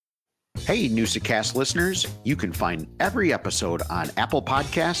Hey, Newsacast listeners, you can find every episode on Apple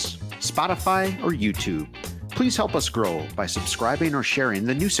Podcasts, Spotify, or YouTube. Please help us grow by subscribing or sharing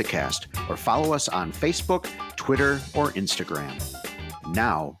the Newsacast, or follow us on Facebook, Twitter, or Instagram.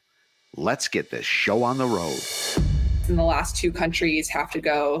 Now, let's get this show on the road. And the last two countries have to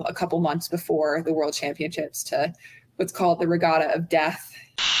go a couple months before the World Championships to what's called the Regatta of Death.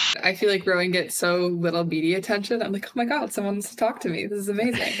 I feel like rowing gets so little media attention. I'm like, oh my God, someone wants to talk to me. This is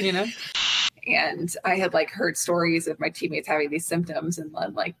amazing, you know? And I had heard stories of my teammates having these symptoms and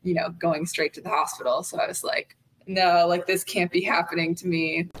then going straight to the hospital. So I was like, no, this can't be happening to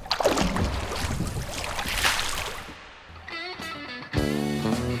me.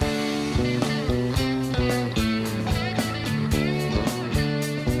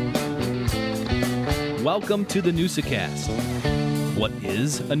 Welcome to the Newsacast. What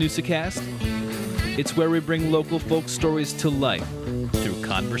is a Newsacast? It's where we bring local folk stories to life through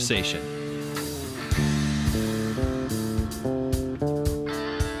conversation.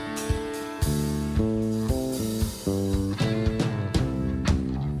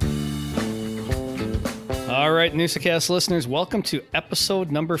 All right, Newsacast listeners, welcome to episode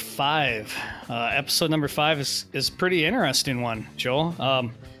number 5. Episode number 5 is pretty interesting one,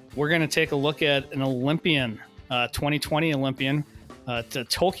 Joel. We're going to take a look at an Olympian, 2020 Olympian, to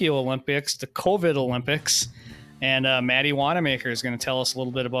Tokyo Olympics, the COVID Olympics. And Maddie Wanamaker is going to tell us a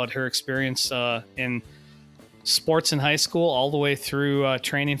little bit about her experience in sports in high school all the way through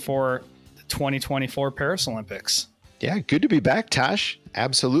training for the 2024 Paris Olympics. Yeah, good to be back, Tosh.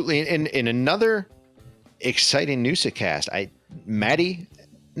 Absolutely. And in another exciting Newsacast, Maddie,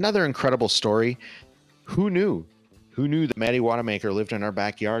 another incredible story. Who knew? Who knew that Maddie Wanamaker lived in our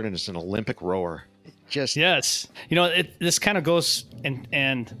backyard and is an Olympic rower? Yes. This kind of goes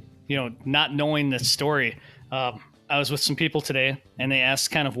and not knowing the story. I was with some people today and they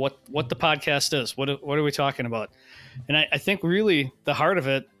asked kind of what the podcast is. What are we talking about? And I think really the heart of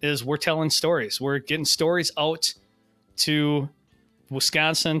it is we're telling stories. We're getting stories out to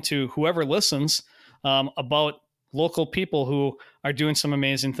Wisconsin, to whoever listens, about local people who are doing some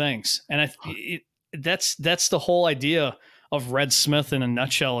amazing things. And that's the whole idea of Red Smith in a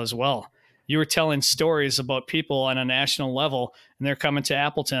nutshell as well. You were telling stories about people on a national level, and they're coming to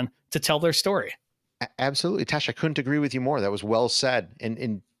Appleton to tell their story. Absolutely. Tash, I couldn't agree with you more. That was well said.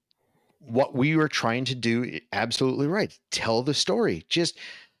 And what we were trying to do, absolutely right. Tell the story. Just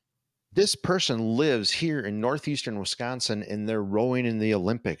this person lives here in northeastern Wisconsin and they're rowing in the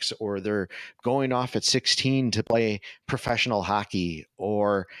Olympics, or they're going off at 16 to play professional hockey,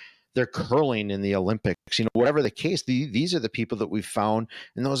 or they're curling in the Olympics, whatever the case, these are the people that we've found,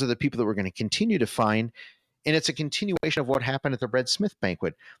 and those are the people that we're going to continue to find. And it's a continuation of what happened at the Red Smith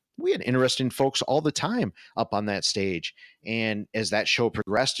banquet. We had interesting folks all the time up on that stage. And as that show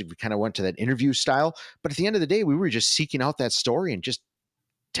progressed, we kind of went to that interview style. But at the end of the day, we were just seeking out that story and just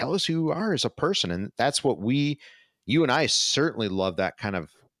tell us who you are as a person. And that's what you and I certainly love, that kind of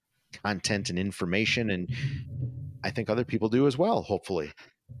content and information. And I think other people do as well, hopefully.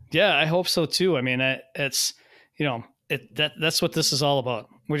 Yeah, I hope so too. I mean, it's that's what this is all about.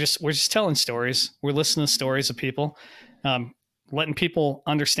 We're just telling stories. We're listening to stories of people, letting people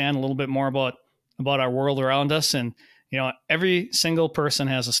understand a little bit more about our world around us. And every single person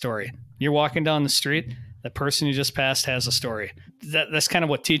has a story. You're walking down the street, that person you just passed has a story. That's kind of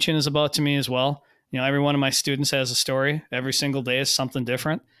what teaching is about to me as well. Every one of my students has a story. Every single day is something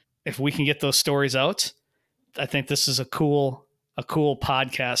different. If we can get those stories out, I think this is a cool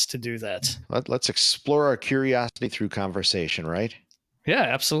podcast to do that. Let's explore our curiosity through conversation, right? Yeah,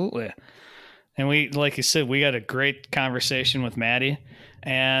 absolutely. And we, like you said, we got a great conversation with Maddie,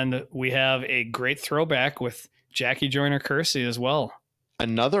 and we have a great throwback with Jackie Joyner-Kersee as well.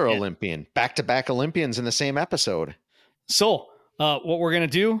 Another Olympian, back-to-back Olympians in the same episode. So what we're going to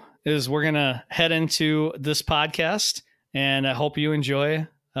do is we're going to head into this podcast, and I hope you enjoy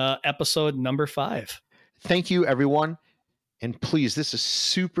episode number 5. Thank you, everyone. And please, this is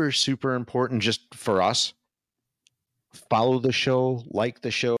super, super important just for us. Follow the show, like the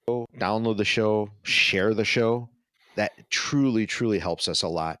show, download the show, share the show. That truly, truly helps us a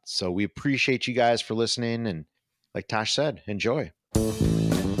lot. So we appreciate you guys for listening. And like Tosh said, enjoy.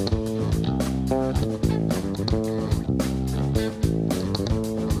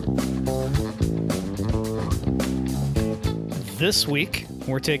 This week,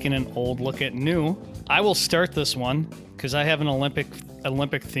 we're taking an old look at new. I will start this one because I have an Olympic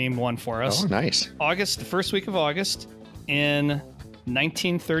themed one for us. Oh, nice. The first week of August in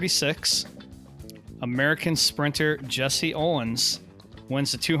 1936, American sprinter Jesse Owens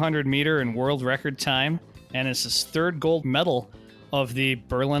wins the 200 meter in world record time and is his third gold medal of the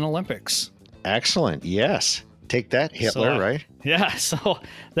Berlin Olympics. Excellent. Yes. Take that, Hitler, right? Yeah. So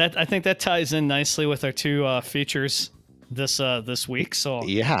that, I think that ties in nicely with our two features this week. So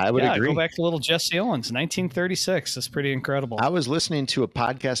yeah, I would agree. Go back to little Jesse Owens, 1936. That's pretty incredible. I was listening to a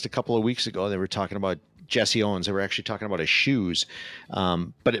podcast a couple of weeks ago. They were talking about Jesse Owens. They were actually talking about his shoes.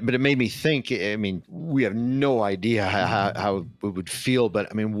 But it made me think, I mean, we have no idea how it would feel, but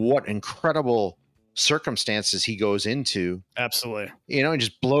I mean, what incredible circumstances he goes into. Absolutely. And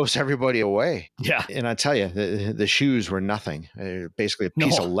just blows everybody away. Yeah. And I tell you, the shoes were nothing. Basically a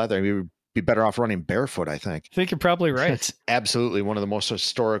piece of leather. We would be better off running barefoot, I think. I think you're probably right. Absolutely one of the most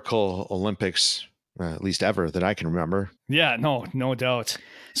historical Olympics, at least ever, that I can remember. Yeah, no doubt.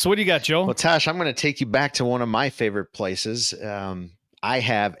 So what do you got, Joe? Well, Tash, I'm going to take you back to one of my favorite places. I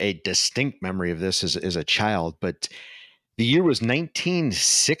have a distinct memory of this as a child, but the year was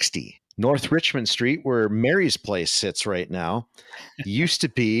 1960. North Richmond Street, where Mary's place sits right now, used to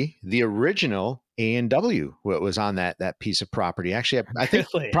be the original A&W. What was on that piece of property? Actually, I think,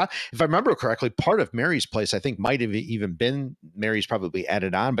 if I remember correctly, part of Mary's place, I think, might have even been Mary's, probably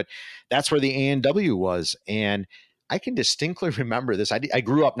added on, but that's where the A&W was. And I can distinctly remember this. I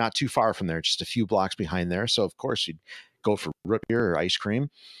grew up not too far from there, just a few blocks behind there. So, of course, you'd go for root beer or ice cream.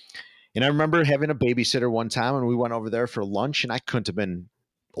 And I remember having a babysitter one time, and we went over there for lunch, and I couldn't have been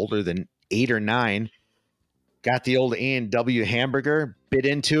older than 8 or 9, got the old A&W hamburger, bit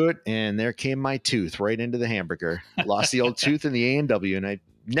into it, and there came my tooth right into the hamburger. Lost the old tooth in the A&W, and I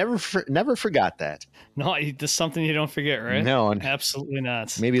never forgot that. No, that's something you don't forget, right? No, absolutely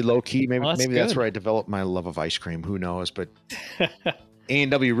not. Maybe low key, maybe that's where I developed my love of ice cream. Who knows? But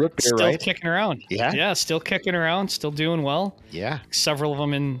A&W root beer, still right? Kicking around. Yeah, still kicking around, still doing well. Yeah, several of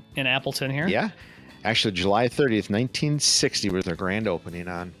them in Appleton here. Yeah, actually, July 30th, 1960 was their grand opening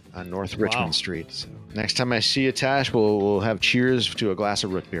on North Richmond Street. So next time I see you, Tash, we'll have cheers to a glass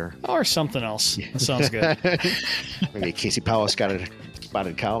of root beer. Or something else. That sounds good. Maybe a Casey Powell spotted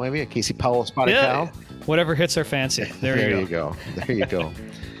cow, maybe? A Casey Powell spotted cow? Whatever hits our fancy. There you go. There you go.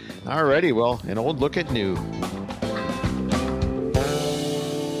 All righty. Well, an old look at new.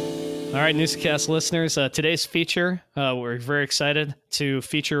 All right, Newscast listeners, today's feature, we're very excited to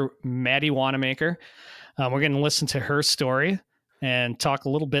feature Maddie Wanamaker. We're going to listen to her story and talk a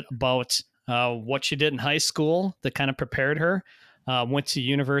little bit about what she did in high school that kind of prepared her. Went to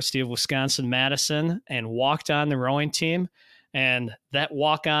University of Wisconsin-Madison and walked on the rowing team. And that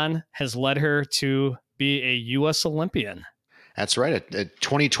walk-on has led her to be a U.S. Olympian. That's right, a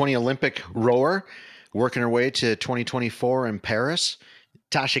 2020 Olympic rower, working her way to 2024 in Paris.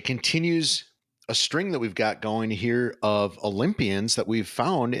 Tasha continues a string that we've got going here of Olympians that we've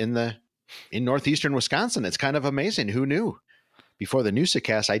found in northeastern Wisconsin. It's kind of amazing. Who knew? Before the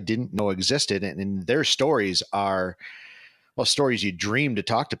Newscast, I didn't know existed. And their stories are, stories you dream to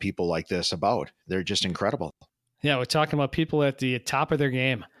talk to people like this about. They're just incredible. Yeah, we're talking about people at the top of their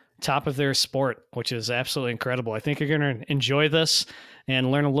game, top of their sport, which is absolutely incredible. I think you're going to enjoy this and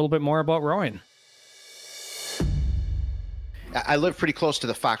learn a little bit more about rowing. I live pretty close to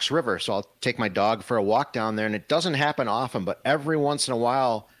the Fox River, so I'll take my dog for a walk down there, and it doesn't happen often, but every once in a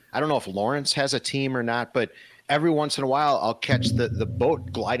while, I don't know if Lawrence has a team or not, but every once in a while, I'll catch the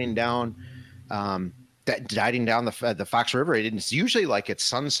boat gliding down the Fox River. It's usually like it's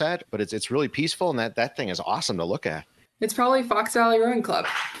sunset, but it's really peaceful, and that thing is awesome to look at. It's probably Fox Valley Rowing Club.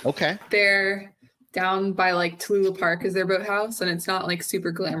 Okay. They're down by like Tallulah Park is their boathouse, and it's not like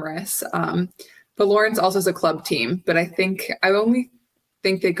super glamorous. But Lawrence also has a club team, but I only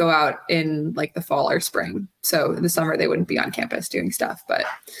think they go out in like the fall or spring. So in the summer they wouldn't be on campus doing stuff. But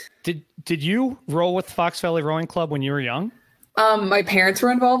did you row with Fox Valley Rowing Club when you were young? My parents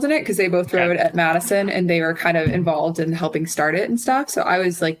were involved in it because they both rowed at Madison, and they were kind of involved in helping start it and stuff. So I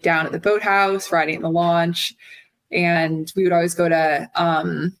was like down at the boathouse, riding in the launch, and we would always go to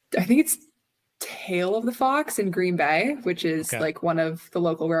I think it's Tail of the Fox in Green Bay, which is like one of the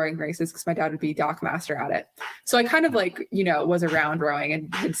local rowing races because my dad would be dock master at it. So I kind of like, was around rowing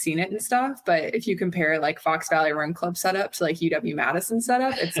and had seen it and stuff. But if you compare like Fox Valley Rowing Club setup to like UW Madison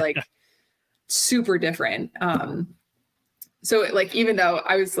setup, it's like super different. So like, even though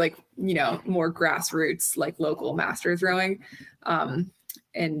I was like, more grassroots, like local masters rowing,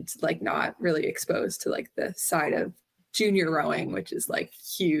 and like not really exposed to like the side of junior rowing, which is like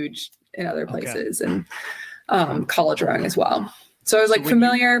huge in other places, and college rowing as well. So I was like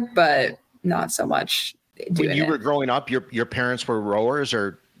familiar, but not so much doing when you were growing up, your parents were rowers,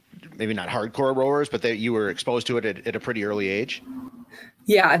 or maybe not hardcore rowers, but you were exposed to it at a pretty early age?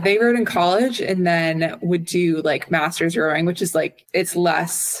 Yeah, they rowed in college and then would do like masters rowing, which is like, it's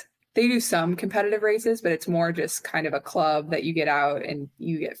less they do some competitive races, but it's more just kind of a club that you get out and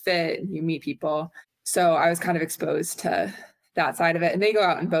you get fit and you meet people. So I was kind of exposed to that side of it. And they go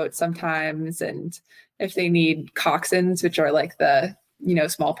out and boat sometimes. And if they need coxswains, which are like the,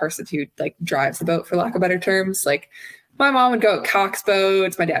 small person who like drives the boat, for lack of better terms, like my mom would go cox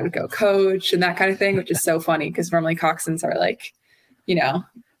boats, my dad would go coach and that kind of thing, which is so funny because normally coxswains are like,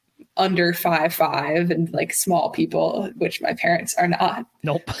 under 5'5" and like small people, which my parents are not.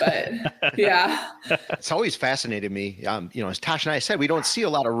 Nope. But yeah. It's always fascinated me. As Tasha and I said, we don't see a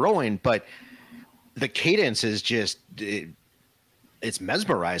lot of rowing, but the cadence is just, it's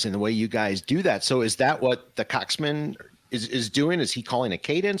mesmerizing the way you guys do that. So is that what the coxswain is doing? Is he calling a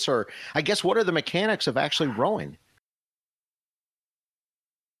cadence, or I guess what are the mechanics of actually rowing?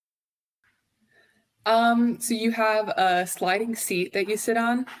 So you have a sliding seat that you sit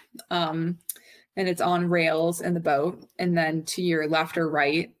on, and it's on rails in the boat. And then to your left or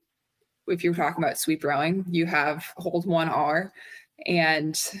right, if you're talking about sweep rowing, you have hold 1R,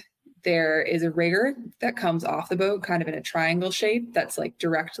 and there is a rigger that comes off the boat kind of in a triangle shape that's like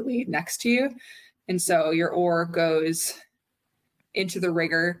directly next to you. And so your oar goes into the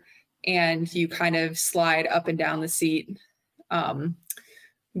rigger and you kind of slide up and down the seat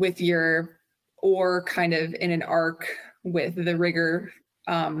with your oar kind of in an arc with the rigger.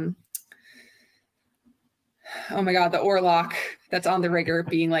 Oh my God, the oar lock that's on the rigger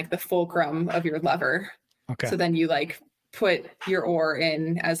being like the fulcrum of your lever. Okay. So then you like put your oar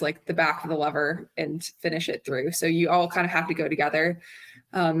in as like the back of the lever and finish it through. So you all kind of have to go together,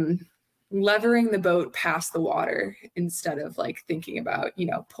 levering the boat past the water instead of like thinking about,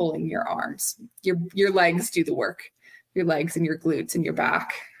 pulling your arms. Your legs do the work, your legs and your glutes and your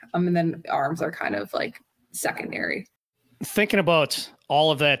back. And then arms are kind of like secondary. Thinking about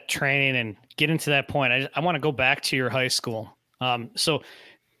all of that training and getting to that point, I want to go back to your high school. So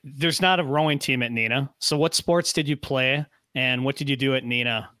there's not a rowing team at Neenah. So what sports did you play and what did you do at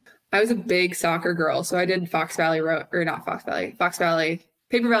Neenah? I was a big soccer girl. So I did Fox Valley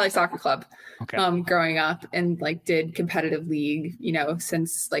Paper Valley Soccer Club, growing up, and like did competitive league,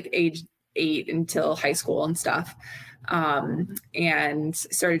 since like age 8 until high school and stuff. And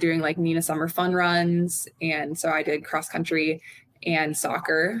started doing like Neenah summer fun runs. And so I did cross country and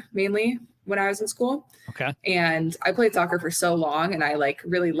soccer mainly when I was in school. Okay. And I played soccer for so long and I like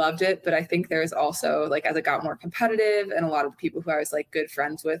really loved it. But I think there's also like, as it got more competitive and a lot of the people who I was like good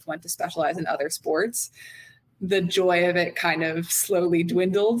friends with went to specialize in other sports, the joy of it kind of slowly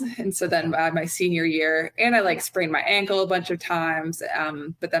dwindled. And so then my senior year, and I like sprained my ankle a bunch of times.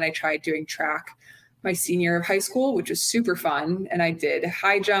 But then I tried doing track my senior year of high school, which was super fun. And I did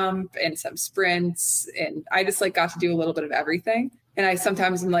high jump and some sprints, and I just like got to do a little bit of everything. And I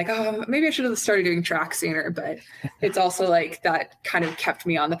sometimes am like, oh, maybe I should have started doing track sooner, but it's also like that kind of kept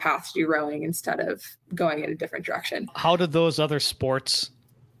me on the path to do rowing instead of going in a different direction. How did those other sports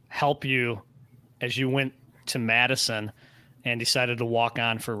help you as you went to Madison and decided to walk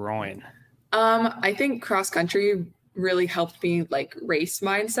on for rowing? I think cross country really helped me like race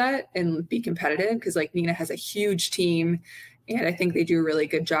mindset and be competitive, because like Neenah has a huge team, and I think they do a really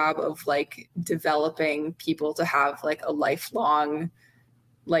good job of like developing people to have like a lifelong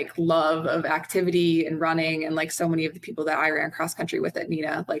like love of activity and running. And like so many of the people that I ran cross country with at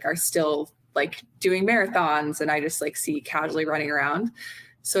Neenah like are still like doing marathons, and I just like see casually running around.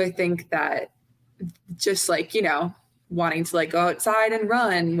 So I think that just like, wanting to like go outside and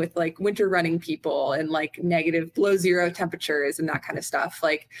run with like winter running people and like negative below zero temperatures and that kind of stuff.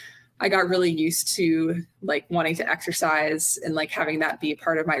 Like I got really used to like wanting to exercise and like having that be a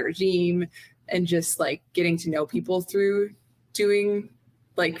part of my regime, and just like getting to know people through doing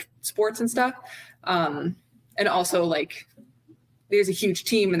like sports and stuff. And also like there's a huge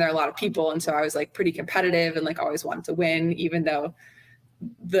team and there are a lot of people. And so I was like pretty competitive and like always wanted to win, even though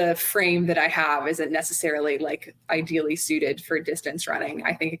the frame that I have isn't necessarily like ideally suited for distance running.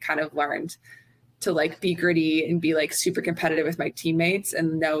 I think I kind of learned to like be gritty and be like super competitive with my teammates,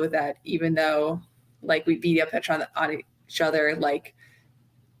 and know that even though like we beat up on each other, like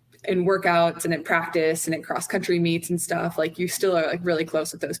in workouts and in practice and in cross country meets and stuff, like you still are like really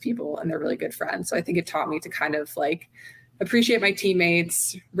close with those people and they're really good friends. So I think it taught me to kind of like appreciate my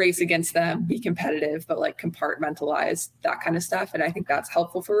teammates, race against them, be competitive, but like compartmentalize that kind of stuff. And I think that's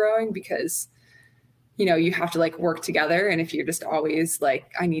helpful for rowing, because, you have to like work together. And if you're just always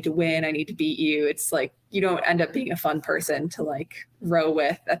like, I need to win, I need to beat you, it's like, you don't end up being a fun person to like row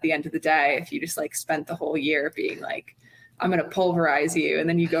with at the end of the day. If you just like spent the whole year being like, I'm going to pulverize you. And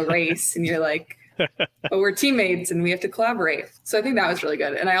then you go race and you're like, but we're teammates and we have to collaborate. So I think that was really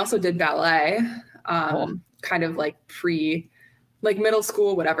good. And I also did ballet, kind of like pre like middle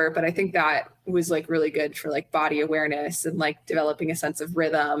school, whatever. But I think that was like really good for like body awareness and like developing a sense of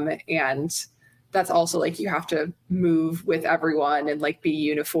rhythm. And that's also like you have to move with everyone and like be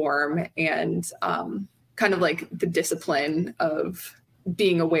uniform and kind of like the discipline of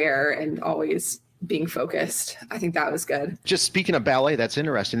being aware and always being focused. I think that was good. Just speaking of ballet, that's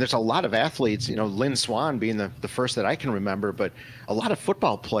interesting. There's a lot of athletes, Lynn Swan being the first that I can remember, but a lot of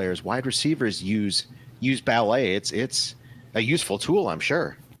football players, wide receivers use ballet. It's a useful tool, I'm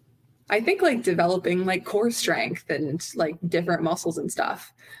sure. I think like developing like core strength and like different muscles and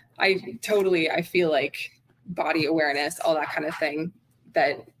stuff. I feel like body awareness, all that kind of thing,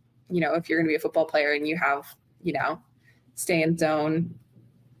 that, if you're going to be a football player and you have, stay in zone,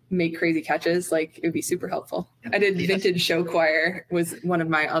 make crazy catches, like it would be super helpful. I did vintage show choir was one of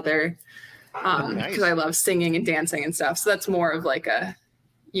my other, because I love singing and dancing and stuff. So that's more of like a,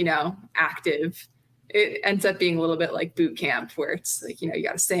 active. It ends up being a little bit like boot camp where it's like, you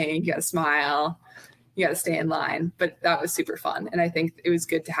got to sing, you got to smile, you got to stay in line. But that was super fun. And I think it was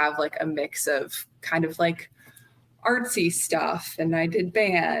good to have like a mix of kind of like artsy stuff. And I did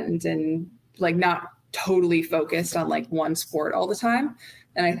band and like not totally focused on like one sport all the time.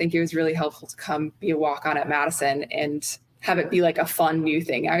 And I think it was really helpful to come be a walk-on at Madison and have it be like a fun new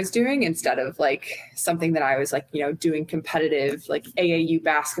thing I was doing instead of like something that I was like, doing competitive like AAU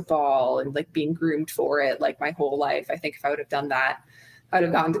basketball and like being groomed for it like my whole life. I think if I would have done that, I would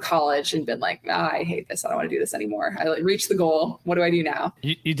have gone to college and been like, I hate this. I don't want to do this anymore. I like reached the goal. What do I do now?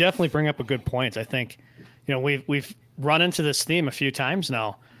 You definitely bring up a good point. I think, we've run into this theme a few times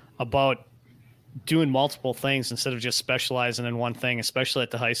now about doing multiple things instead of just specializing in one thing, especially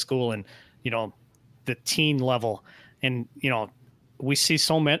at the high school and, the teen level. And, we see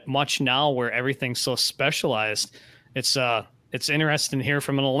so much now where everything's so specialized. It's interesting to hear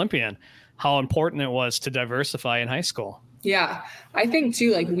from an Olympian how important it was to diversify in high school. Yeah. I think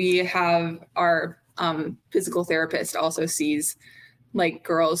too, like we have our physical therapist also sees like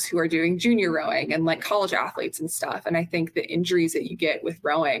girls who are doing junior rowing and like college athletes and stuff. And I think the injuries that you get with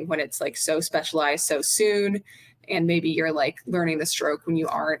rowing when it's like so specialized so soon, and maybe you're like learning the stroke when you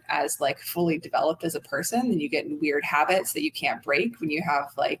aren't as like fully developed as a person, and you get in weird habits that you can't break when you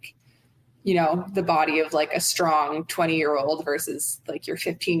have like, the body of like a strong 20-year-old versus like your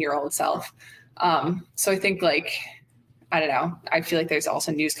 15-year-old self. So I think like, I don't know. I feel like there's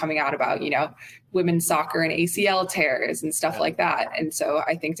also news coming out about, women's soccer and ACL tears and stuff like that. And so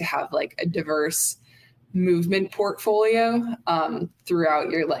I think to have like a diverse movement portfolio throughout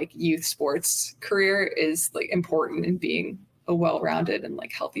your like youth sports career is like important in being a well-rounded and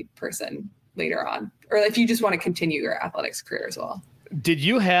like healthy person later on, or if you just want to continue your athletics career as well. Did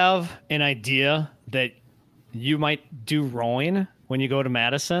you have an idea that you might do rowing when you go to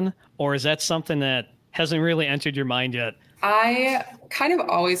Madison, or is that something that hasn't really entered your mind yet? I kind of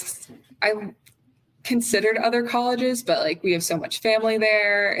I considered other colleges, but like we have so much family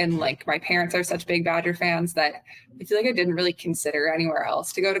there and like my parents are such big Badger fans that I feel like I didn't really consider anywhere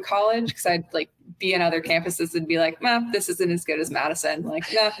else to go to college, because I'd like be in other campuses and be like, this isn't as good as Madison. Like,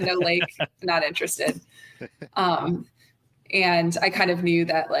 no lake, not interested. And I kind of knew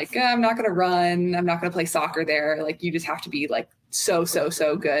that like, I'm not going to run. I'm not going to play soccer there. Like you just have to be like so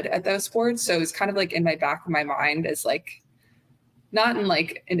good at those sports. So it was kind of like in my back of my mind as like, not in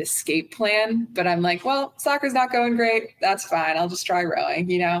like an escape plan, but I'm like, well, soccer's not going great. That's fine. I'll just try rowing.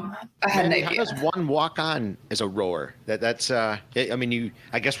 I had an idea. How does one walk on as a rower? That's I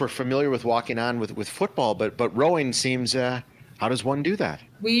guess we're familiar with walking on with football, but rowing seems, how does one do that?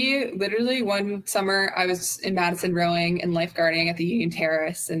 We literally one summer I was in Madison rowing and lifeguarding at the Union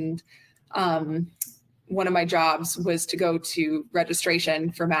Terrace. And one of my jobs was to go to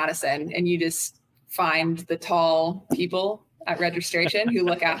registration for Madison, and you just find the tall people at registration who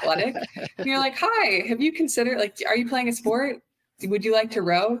look athletic. And you're like, hi, have you considered, like, are you playing a sport? Would you like to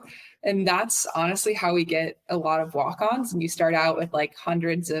row? And that's honestly how we get a lot of walk-ons. And you start out with like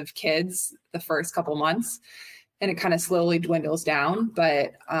hundreds of kids the first couple months, and it kind of slowly dwindles down,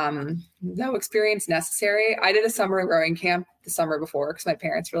 but no experience necessary. I did a summer rowing camp the summer before because my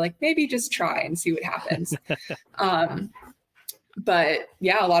parents were like, maybe just try and see what happens. But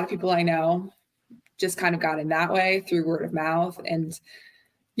yeah, a lot of people I know just kind of got in that way through word of mouth, and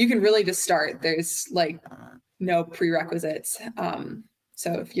you can really just start. There's like no prerequisites.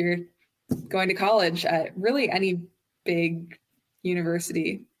 So if you're going to college at really any big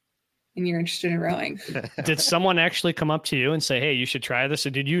university and you're interested in rowing. Did someone actually come up to you and say, hey, you should try this? Or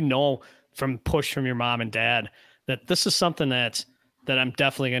did you know from push from your mom and dad that this is something that I'm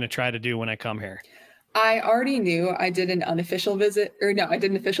definitely going to try to do when I come here? I already knew. I did an unofficial visit, or no, I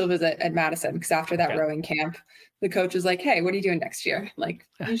did an official visit at Madison because after that Okay. rowing camp, the coach was like, "Hey, what are you doing next year? Like,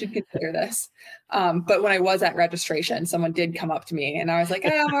 you should consider this." But when I was at registration, someone did come up to me, and I was like,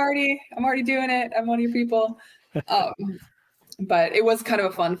 "Hey, I'm already doing it. I'm one of your people." Um, but it was kind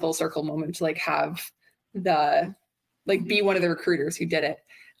of a fun full circle moment to like have the like be one of the recruiters who did it.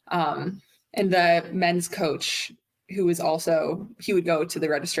 And the men's coach, who was also, he would go to the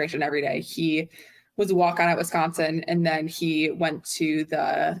registration every day. He was a walk on at Wisconsin, and then he went to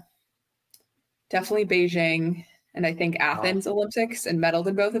the definitely Beijing and I think Athens Olympics and medaled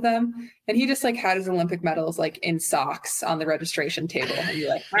in both of them. And he just like had his Olympic medals like in socks on the registration table. And you're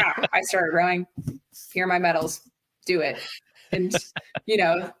like, wow, I started rowing. Here are my medals. Do it. And you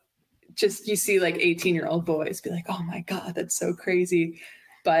know, just you see like 18-year-old boys be like, oh my God, that's so crazy.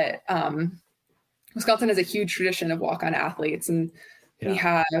 But Wisconsin has a huge tradition of walk-on athletes, and we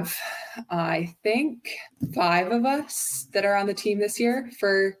have, I think, 5 of us that are on the team this year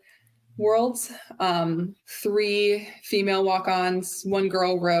for Worlds. 3 female walk-ons, 1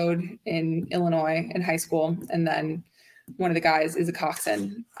 girl rowed in Illinois in high school, and then one of the guys is a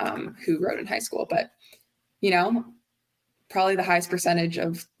coxswain who rowed in high school. But probably the highest percentage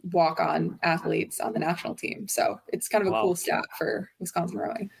of walk-on athletes on the national team. So it's kind of a cool stat for Wisconsin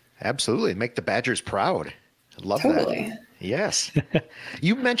rowing. Absolutely. Make the Badgers proud. I love Totally. that. Yes.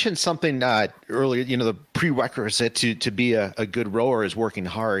 You mentioned something earlier, the prerequisite to be a good rower is working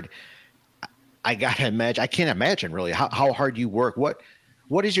hard. I can't imagine really how hard you work.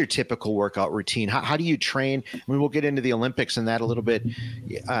 What is your typical workout routine? How do you train? I mean, we'll get into the Olympics and that a little bit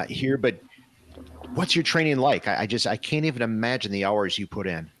here, but what's your training like? I can't even imagine the hours you put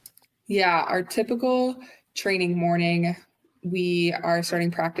in. Yeah, our typical training morning, we are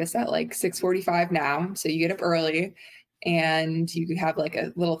starting practice at like 6:45 now. So you get up early and you have like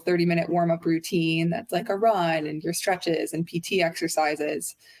a little 30-minute warm-up routine that's like a run and your stretches and PT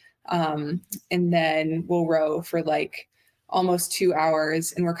exercises. And then we'll row for like almost 2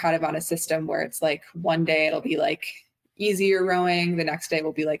 hours. And we're kind of on a system where it's like one day it'll be like easier rowing. The next day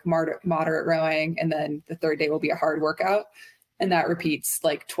will be like moderate rowing. And then the third day will be a hard workout. And that repeats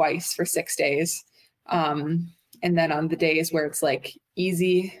like twice for 6 days. And then on the days where it's like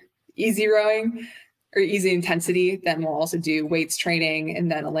easy rowing or easy intensity, then we'll also do weights training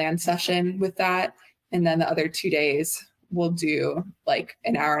and then a land session with that. And then the other 2 days we'll do like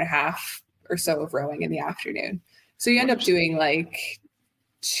an hour and a half or so of rowing in the afternoon. So you end up doing like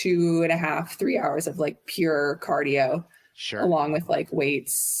 2.5, 3 hours of like pure cardio, sure, along with like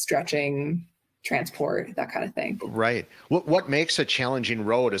weights, stretching, transport, that kind of thing. Right. What makes a challenging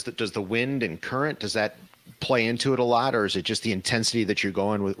row? Does the wind and current, does that play into it a lot, or is it just the intensity that you're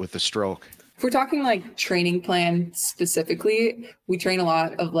going with the stroke? If we're talking like training plan specifically, we train a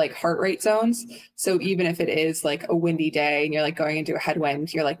lot of like heart rate zones. So even if it is like a windy day and you're like going into a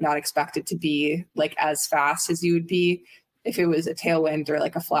headwind, you're like not expected to be like as fast as you would be if it was a tailwind or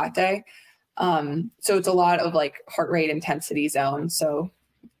like a flat day. So it's a lot of like heart rate intensity zone. So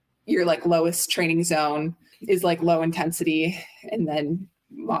your like lowest training zone is like low intensity, and then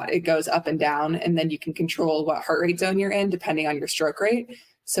it goes up and down, and then you can control what heart rate zone you're in depending on your stroke rate.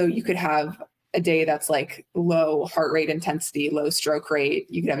 So you could have a day that's like low heart rate intensity, low stroke rate.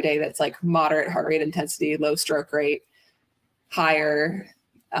 You could have a day that's like moderate heart rate intensity, low stroke rate, higher,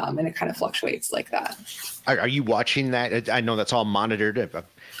 and it kind of fluctuates like that. Are you watching that? I know that's all monitored.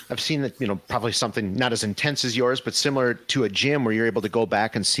 I've seen that, probably something not as intense as yours, but similar to a gym where you're able to go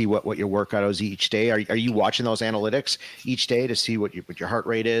back and see what your workout is each day. Are you watching those analytics each day to see what your heart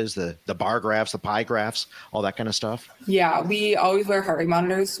rate is, the bar graphs, the pie graphs, all that kind of stuff? Yeah, we always wear heart rate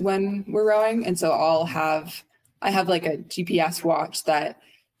monitors when we're rowing. And so I have like a GPS watch that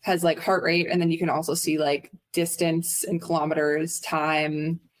has like heart rate, and then you can also see like distance in kilometers,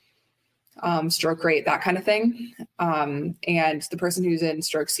 time, stroke rate, that kind of thing. And the person who's in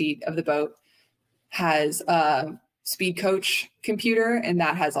stroke seat of the boat has a speed coach computer, and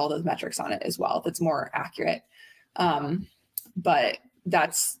that has all those metrics on it as well. That's more accurate. But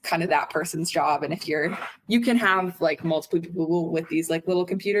that's kind of that person's job. And if you can have like multiple people with these like little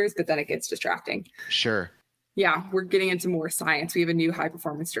computers, but then it gets distracting. Sure. Yeah, we're getting into more science. We have a new high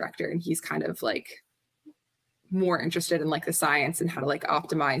performance director, and he's kind of like more interested in like the science and how to like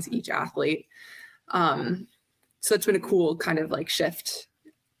optimize each athlete. So it's been a cool kind of like shift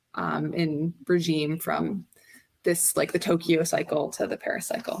in regime from this, like the Tokyo cycle to the Paris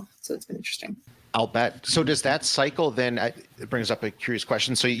cycle. So it's been interesting. I'll bet. So does that cycle then, it brings up a curious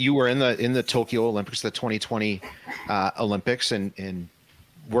question. So you were in the Tokyo Olympics, the 2020 Olympics, and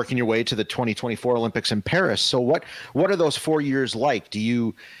working your way to the 2024 Olympics in Paris. So what are those 4 years like? Do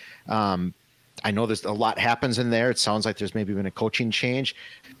you, I know there's a lot happens in there. It sounds like there's maybe been a coaching change.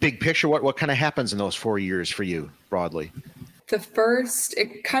 Big picture, what kind of happens in those 4 years for you broadly?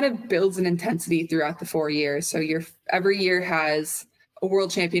 It kind of builds an intensity throughout the 4 years. So every year has a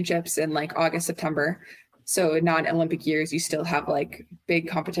world championships in like August, September. So non-Olympic years, you still have like big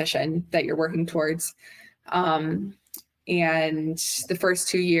competition that you're working towards. And the first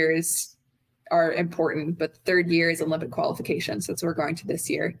 2 years are important, but the third year is Olympic qualification. So that's what we're going to this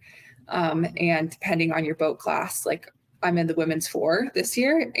year. And depending on your boat class, like I'm in the women's 4 this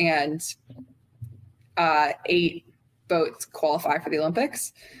year, and 8 boats qualify for the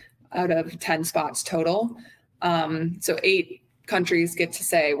Olympics out of 10 spots total. So 8 countries get to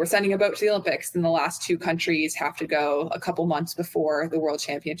say, we're sending a boat to the Olympics. And the last 2 countries have to go a couple months before the world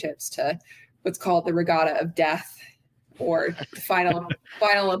championships to what's called the regatta of death, or the final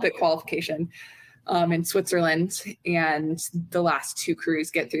Olympic qualification in Switzerland. And the last 2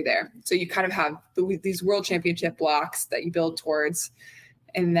 crews get through there. So you kind of have these world championship blocks that you build towards.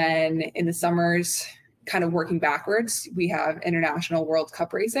 And then in the summers, kind of working backwards, we have international World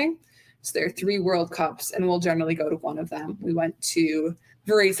Cup racing. So there are 3 World Cups, and we'll generally go to one of them. We went to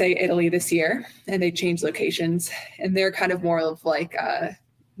Varese, Italy this year, and they changed locations. And they're kind of more of like,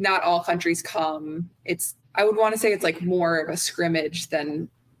 not all countries come. I would want to say it's like more of a scrimmage than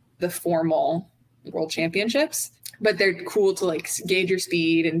the formal World Championships. But they're cool to like gauge your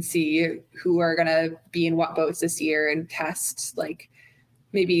speed and see who are going to be in what boats this year and test like,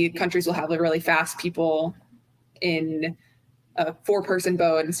 maybe countries will have like really fast people in a 4-person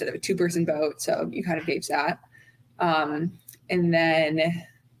boat instead of a 2-person boat. So you kind of gauge that. And then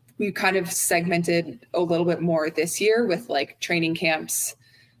we kind of segmented a little bit more this year with like training camps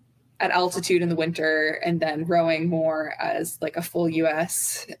at altitude in the winter, and then rowing more as like a full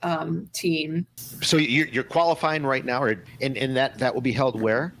US team. So you're qualifying right now, and that will be held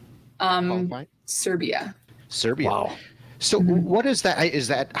where? Serbia. Wow. So what is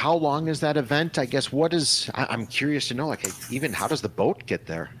that? How long is that event? I guess I'm curious to know, like, even how does the boat get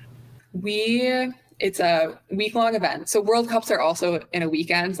there? It's a week-long event. So World Cups are also in a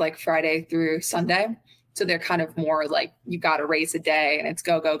weekend, like Friday through Sunday. So they're kind of more like you got to race a day and it's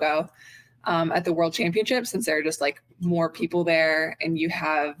go, go, go. At the World Championships, since there are just like more people there and you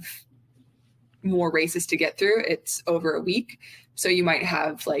have more races to get through, it's over a week. So you might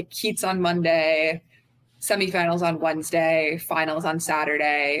have like heats on Monday, semifinals on Wednesday, finals on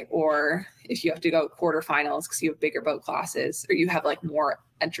Saturday, or if you have to go quarterfinals because you have bigger boat classes or you have like more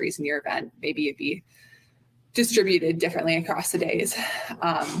entries in your event, maybe it'd be distributed differently across the days.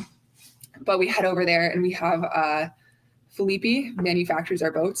 But we head over there and we have Filippi manufactures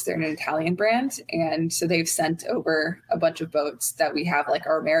our boats. They're an Italian brand. And so they've sent over a bunch of boats that we have like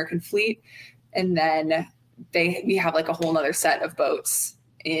our American fleet. And then we have like a whole nother set of boats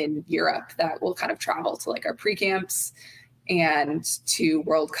in Europe that will kind of travel to like our pre-camps and to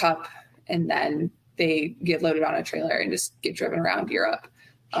World Cup, and then they get loaded on a trailer and just get driven around Europe.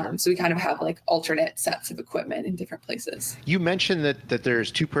 So we kind of have like alternate sets of equipment in different places. You mentioned that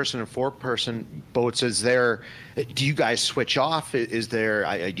there's 2-person and 4-person boats. Do you guys switch off?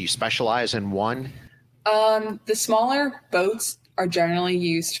 Do you specialize in one? The smaller boats are generally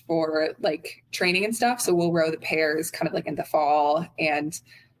used for like training and stuff. So we'll row the pairs kind of like in the fall, and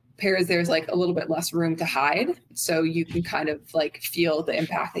pairs, there's like a little bit less room to hide. So you can kind of like feel the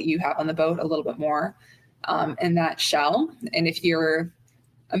impact that you have on the boat a little bit more in that shell. And if you're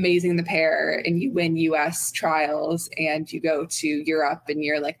amazing the pair and you win US trials and you go to Europe and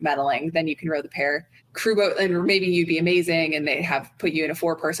you're like medaling, then you can row the pair crew boat, and maybe you'd be amazing and they have put you in a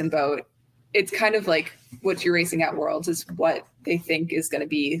 4-person boat. It's kind of like what you're racing at Worlds is what they think is going to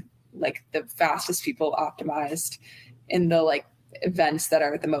be like the fastest people optimized in the like events that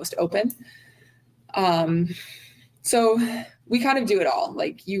are the most open. So we kind of do it all.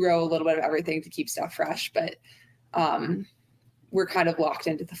 Like you row a little bit of everything to keep stuff fresh, but we're kind of locked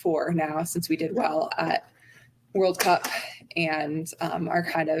into the 4 now since we did well at World Cup, and are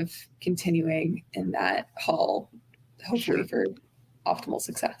kind of continuing in that haul, hopefully for optimal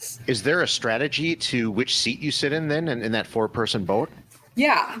success. Is there a strategy to which seat you sit in then in that 4-person boat?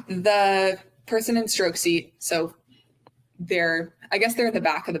 Yeah, the person in stroke seat. So they're in the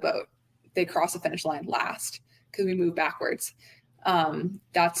back of the boat. They cross the finish line last because we move backwards.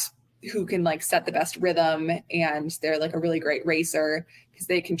 That's who can like set the best rhythm, and they're like a really great racer because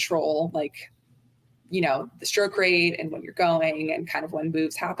they control like, the stroke rate and when you're going and kind of when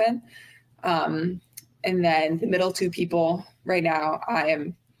moves happen. And then the middle 2 people right now, I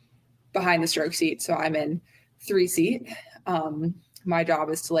am behind the stroke seat. So I'm in 3 seat. My job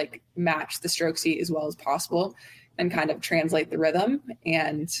is to like match the stroke seat as well as possible and kind of translate the rhythm.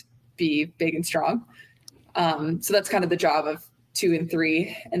 And be big and strong. So that's kind of the job of 2 and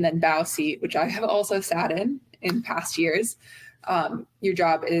 3, and then bow seat, which I have also sat in past years. Your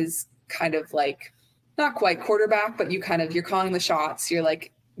job is kind of like not quite quarterback, but you're calling the shots. You're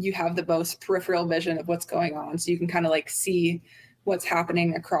like, you have the most peripheral vision of what's going on. So you can kind of like see what's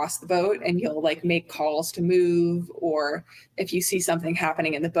happening across the boat, and you'll like make calls to move, or if you see something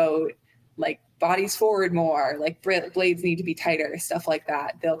happening in the boat, like bodies forward more, like blades need to be tighter, stuff like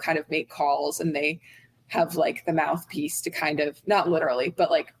that. They'll kind of make calls, and they have like the mouthpiece to kind of, not literally, but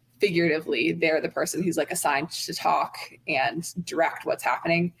like figuratively, they're the person who's like assigned to talk and direct what's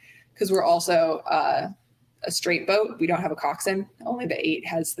happening. Because we're also a straight boat. We don't have a coxswain. Only the 8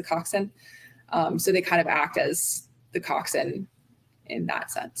 has the coxswain. So they kind of act as the coxswain in that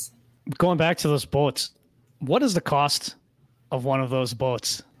sense. Going back to those boats, what is the cost of one of those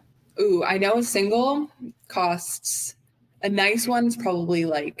boats? Ooh, I know a single costs, a nice one's probably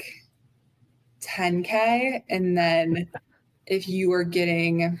like $10K. And then if you are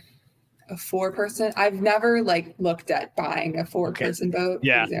getting a 4-person, I've never like looked at buying a 4-person boat.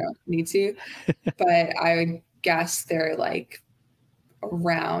 Yeah. You don't need to, but I would guess they're like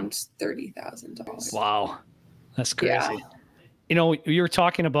around $30,000. Wow. That's crazy. Yeah. You know, you were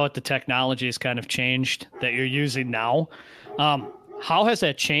talking about the technology has kind of changed that you're using now. How has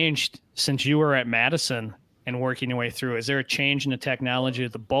that changed since you were at Madison and working your way through? Is there a change in the technology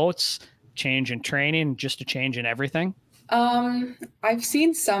of the boats, change in training, just a change in everything? I've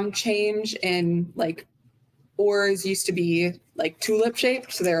seen some change in like oars used to be like tulip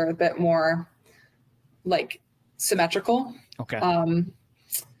shaped, so they're a bit more like symmetrical. Okay.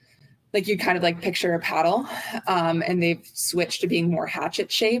 Like you kind of like picture a paddle, and they've switched to being more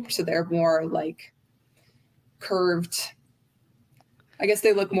hatchet shaped, so they're more like curved. I guess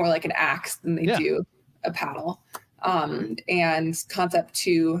they look more like an axe than they do a paddle. And Concept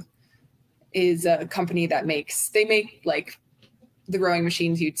 2 is a company that make like the rowing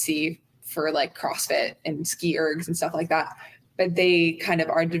machines you'd see for like CrossFit and ski ergs and stuff like that. But they kind of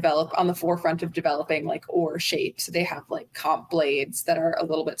are on the forefront of developing like oar shapes. So they have like comp blades that are a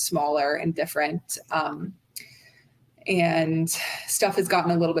little bit smaller and different. And stuff has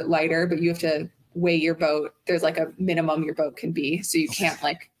gotten a little bit lighter, but you have to weigh your boat. There's like a minimum your boat can be. So you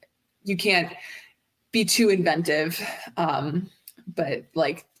can't be too inventive. But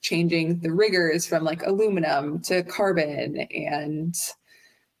like changing the riggers from like aluminum to carbon, and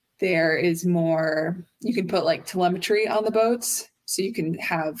there is more, you can put like telemetry on the boats. So you can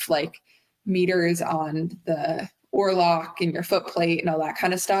have like meters on the oar lock and your foot plate and all that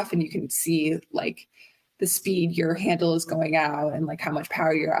kind of stuff. And you can see like the speed your handle is going out and like how much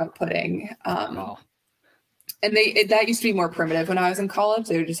power you're outputting. Wow. And that used to be more primitive when I was in college.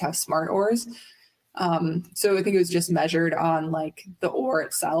 They would just have smart oars. So I think it was just measured on like the oar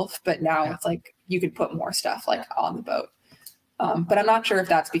itself, but now it's like you could put more stuff like on the boat. But I'm not sure if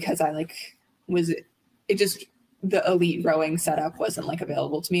that's because I like the elite rowing setup wasn't like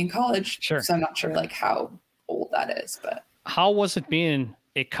available to me in college. Sure. So I'm not sure like how old that is, but how was it being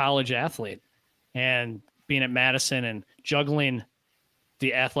a college athlete and being at Madison and juggling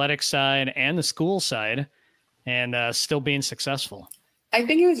the athletic side and the school side and still being successul? I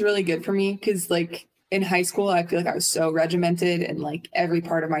think it was really good for me because like in high school, I feel like I was so regimented and like every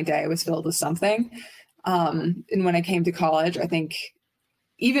part of my day was filled with something. And when I came to college, I think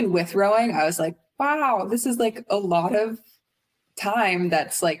even with rowing, I was like, wow, this is like a lot of time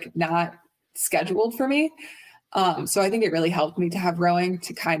that's like not scheduled for me. So I think it really helped me to have rowing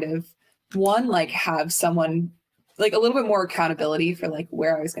to kind of like have someone like a little bit more accountability for like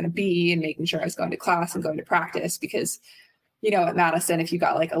where I was going to be and making sure I was going to class and going to practice, because at Madison, if you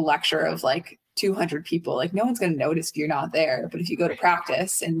got like a lecture of like 200 people, like no one's going to notice if you're not there. But if you go to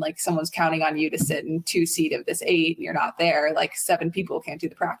practice and like someone's counting on you to sit in 2 seat of this 8 and you're not there, like 7 people can't do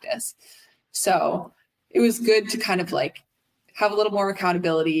the practice. So it was good to kind of like have a little more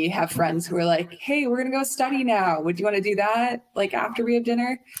accountability, have friends who are like, hey, we're going to go study now. Would you want to do that? Like after we have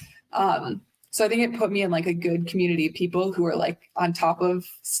dinner? So I think it put me in like a good community of people who are like on top of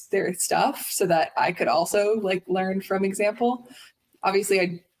their stuff so that I could also like learn from example. Obviously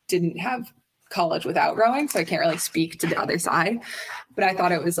I didn't have college without rowing, so I can't really speak to the other side, but I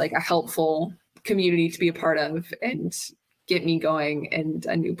thought it was like a helpful community to be a part of and get me going in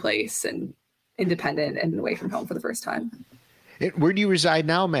a new place and independent and away from home for the first time. Where do you reside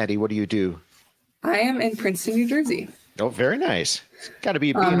now, Maddie? What do you do? I am in Princeton, New Jersey. Oh, very nice. Got to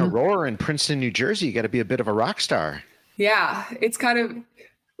be being a rower in Princeton, New Jersey. You got to be a bit of a rock star. Yeah, it's kind of,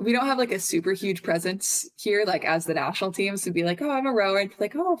 we don't have like a super huge presence here, like as the national teams to be like, oh, I'm a rower. It's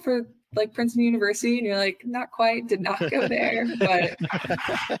like, oh, for like Princeton University? And you're like, not quite, did not go there. But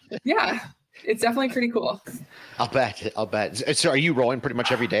yeah, it's definitely pretty cool. I'll bet. So are you rowing pretty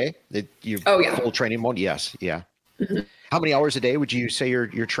much every day? You Oh, yeah. full training mode? Yes. Yeah. Mhm. How many hours a day would you say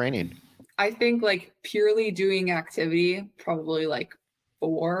you're training? I think like purely doing activity, probably like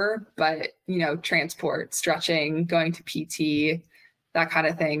 4, but transport, stretching, going to PT, that kind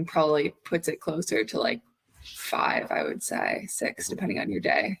of thing probably puts it closer to like 5, I would say 6, depending on your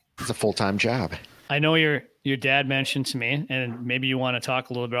day. It's a full-time job. I know your dad mentioned to me, and maybe you want to talk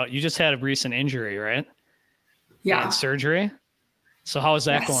a little about, you just had a recent injury, right? Yeah. And surgery. So how is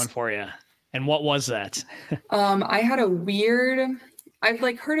that Yes. going for you? And what was that? I had I've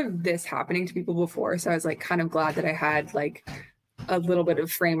like heard of this happening to people before. So I was like kind of glad that I had like a little bit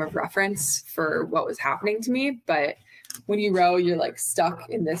of frame of reference for what was happening to me. But when you row, you're like stuck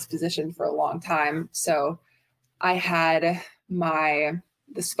in this position for a long time. So I had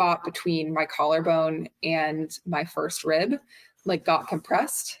the spot between my collarbone and my first rib like got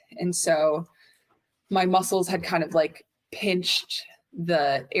compressed. And so my muscles had kind of like pinched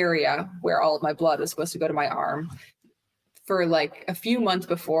the area where all of my blood was supposed to go to my arm. For like a few months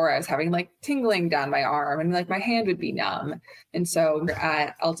before, I was having like tingling down my arm and like my hand would be numb. And so we're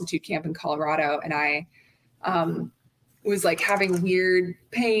at altitude camp in Colorado, and I was like having weird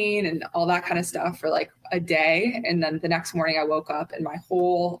pain and all that kind of stuff for like a day. And then the next morning I woke up and my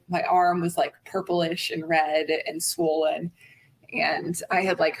arm was like purplish and red and swollen. And I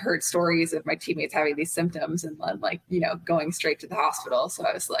had like heard stories of my teammates having these symptoms and then like, going straight to the hospital. So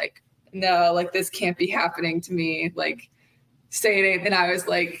I was like, no, like this can't be happening to me. Like staying. And I was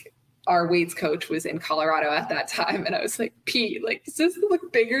like, our weights coach was in Colorado at that time. And I was like, Pete, like, does this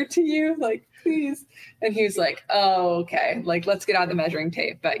look bigger to you? Like, please. And he was like, oh, okay. Like, let's get out the measuring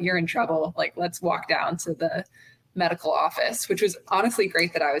tape, but you're in trouble. Like, let's walk down to the medical office, which was honestly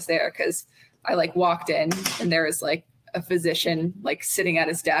great that I was there, because I like walked in and there was like a physician like sitting at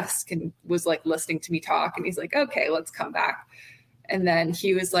his desk and was like listening to me talk. And he's like, okay, let's come back. And then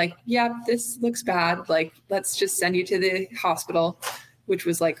he was like, yeah, this looks bad. Like, let's just send you to the hospital, which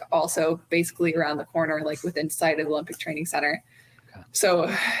was like also basically around the corner, like within sight of the Olympic Training Center. Okay.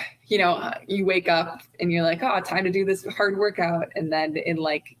 So, you wake up and you're like, oh, time to do this hard workout. And then in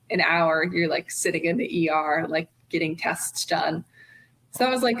like an hour, you're like sitting in the ER, like getting tests done. So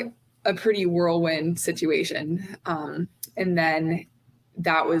that was like a pretty whirlwind situation. And then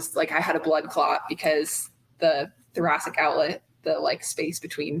that was like, I had a blood clot because the thoracic outlet, the like space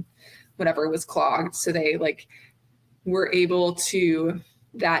between whatever was clogged. So they like were able to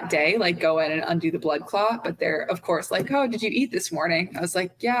that day, like go in and undo the blood clot. But they're of course like, oh, did you eat this morning? I was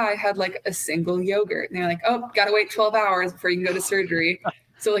like, yeah, I had like a single yogurt. And they're like, oh, gotta wait 12 hours before you can go to surgery.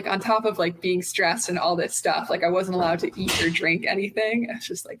 So like on top of like being stressed and all this stuff, like I wasn't allowed to eat or drink anything. It's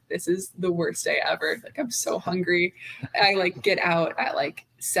just like, this is the worst day ever. Like I'm so hungry. I like get out at like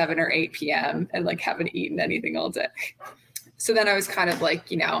 7 or 8 p.m. and like haven't eaten anything all day. So then I was kind of like,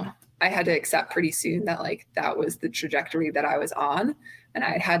 I had to accept pretty soon that like that was the trajectory that I was on. And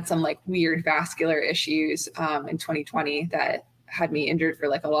I had some like weird vascular issues in 2020 that had me injured for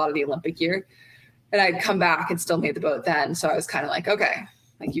like a lot of the Olympic year. And I'd come back and still made the boat then. So I was kind of like, okay,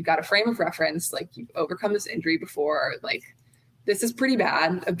 like you've got a frame of reference, like you've overcome this injury before, like this is pretty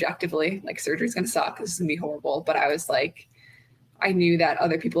bad objectively, like surgery's going to suck. This is going to be horrible. But I was like, I knew that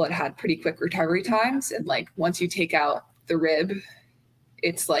other people had pretty quick recovery times. And like, once you take out the rib,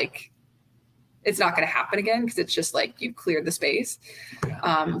 it's like, it's not going to happen again because it's just like you cleared the space.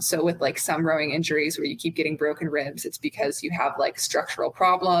 So with like some rowing injuries where you keep getting broken ribs, it's because you have like structural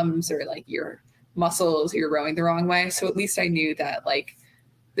problems or like your muscles, you're rowing the wrong way. So at least I knew that like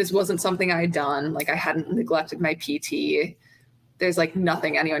this wasn't something I had done. Like I hadn't neglected my PT. There's like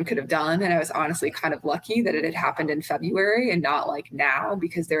nothing anyone could have done. And I was honestly kind of lucky that it had happened in February and not like now,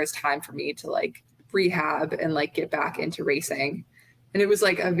 because there was time for me to like rehab and like get back into racing. And it was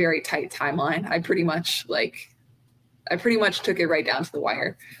like a very tight timeline. I pretty much took it right down to the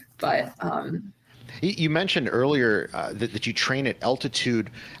wire. But you mentioned earlier that you train at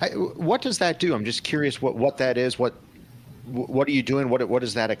altitude. What does that do? I'm just curious what that is. What are you doing? What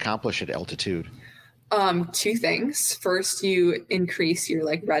does that accomplish at altitude? 2 things. First, you increase your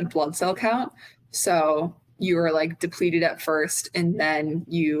like red blood cell count. So you are like depleted at first, and then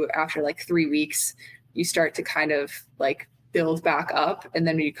you, after like 3 weeks, you start to kind of like build back up. And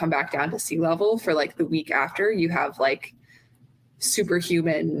then when you come back down to sea level for like the week after, you have like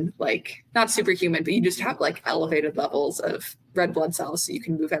superhuman, like not superhuman, but you just have like elevated levels of red blood cells so you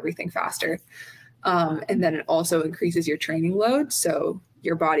can move everything faster. And then it also increases your training load. So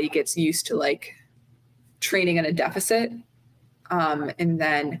your body gets used to like training in a deficit And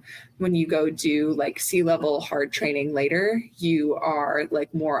then when you go do like sea level hard training later, you are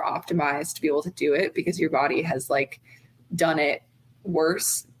like more optimized to be able to do it because your body has like done it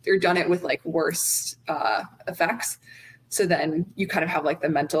worse or done it with like worse effects. So then you kind of have like the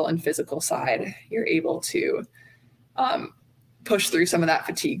mental and physical side. You're able to push through some of that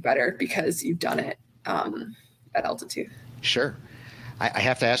fatigue better because you've done it at altitude. Sure. I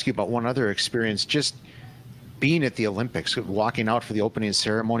have to ask you about one other experience, just being at the Olympics, walking out for the opening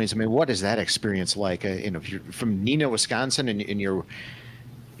ceremonies. I mean, what is that experience like? If you're from Neenah, Wisconsin, and you're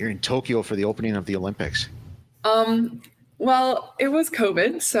in Tokyo for the opening of the Olympics. Well, it was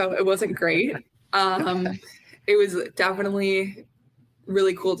COVID, so it wasn't great. It was definitely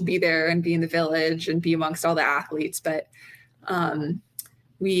really cool to be there and be in the village and be amongst all the athletes, but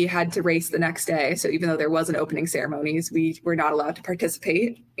we had to race the next day. So even though there wasn't opening ceremonies, we were not allowed to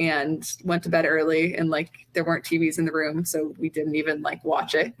participate and went to bed early, and like there weren't TVs in the room. So we didn't even like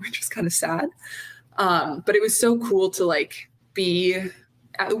watch it, which was kind of sad. But it was so cool to like be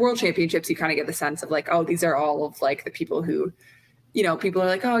at the World Championships. You kind of get the sense of like, oh, these are all of like the people who, people are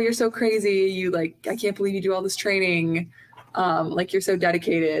like, oh, you're so crazy. You like, I can't believe you do all this training. Like you're so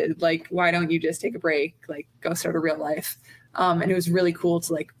dedicated. Like, why don't you just take a break? Like go start a real life. And it was really cool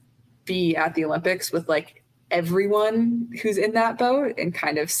to like be at the Olympics with like everyone who's in that boat and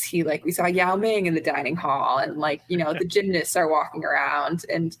kind of see, like, we saw Yao Ming in the dining hall and like, the gymnasts are walking around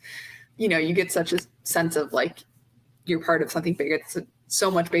and, you get such a sense of like, you're part of something bigger. That's so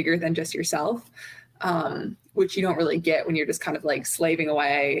much bigger than just yourself, which you don't really get when you're just kind of like slaving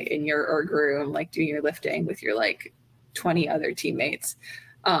away in your erg room, like doing your lifting with your like 20 other teammates.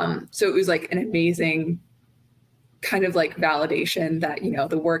 So it was like an amazing kind of like validation that,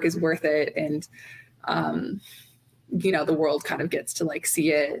 the work is worth it. And, the world kind of gets to like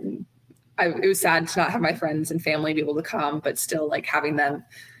see it. And it was sad to not have my friends and family be able to come, but still like having them,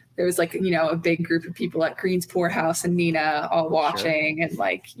 there was like, a big group of people at Green's Poorhouse and Neenah all watching. Sure. And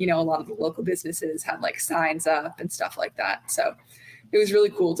like, a lot of the local businesses had like signs up and stuff like that. So it was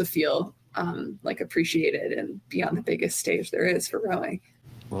really cool to feel like appreciated and be on the biggest stage there is for rowing.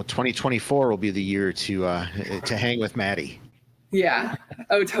 Well, 2024 will be the year to hang with Maddie. Yeah.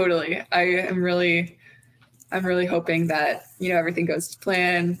 Oh, totally. I'm really hoping that, everything goes to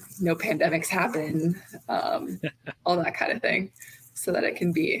plan, no pandemics happen, all that kind of thing, so that it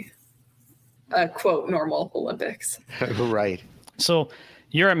can be a quote normal Olympics. Right. So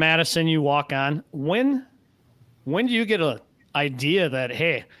you're at Madison, you walk on. When do you get an idea that,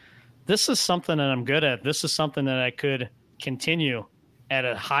 hey, this is something that I'm good at. This is something that I could continue at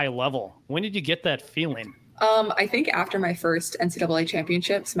a high level? When did you get that feeling? I think after my first NCAA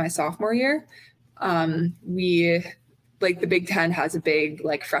championships, my sophomore year, we like the Big Ten has a big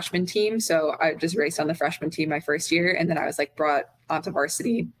like freshman team. So I just raced on the freshman team my first year. And then I was like brought onto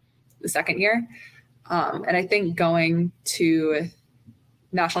varsity the second year. And I think going to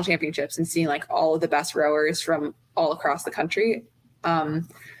national championships and seeing like all of the best rowers from all across the country,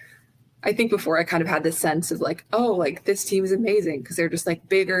 I think before I kind of had this sense of like, oh, like this team is amazing because they're just like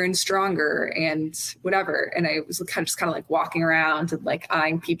bigger and stronger and whatever. And I was kind of like walking around and like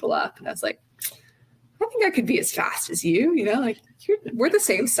eyeing people up. And I was like, I think I could be as fast as you, like we're the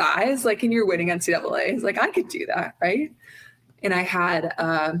same size, like, and you're winning NCAAs. Like I could do that. Right. And I had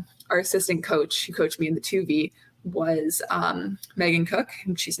our assistant coach who coached me in the 2V was Megan Cook,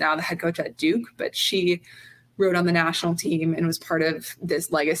 and she's now the head coach at Duke, but she rode on the national team and was part of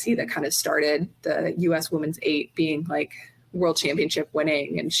this legacy that kind of started the U.S. women's 8 being like world championship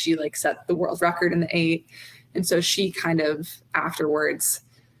winning. And she like set the world record in the 8. And so she kind of afterwards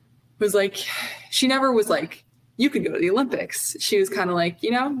was like, she never was like, you could go to the Olympics. She was kind of like,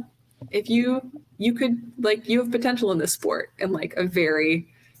 if you could, like, you have potential in this sport. And like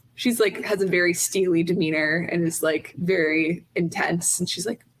she's like, has a very steely demeanor and is like very intense. And she's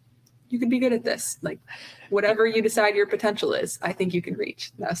like, you could be good at this. Like whatever you decide your potential is, I think you can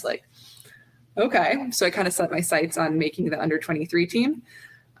reach. And I was like, okay. So I kind of set my sights on making the under 23 team.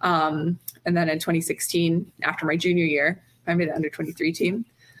 And then in 2016, after my junior year, I made the under 23 team.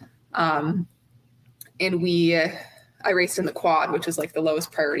 And I raced in the quad, which is like the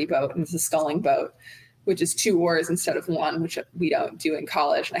lowest priority boat. And it's a sculling boat, which is 2 oars instead of 1, which we don't do in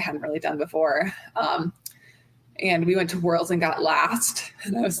college. And I hadn't really done before. And we went to Worlds and got last.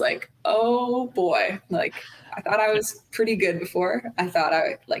 And I was like, oh boy, like I thought I was pretty good before. I thought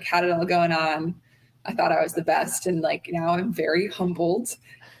I like had it all going on. I thought I was the best. And like, now I'm very humbled.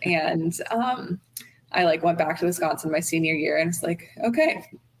 And I like went back to Wisconsin my senior year and it's like, okay,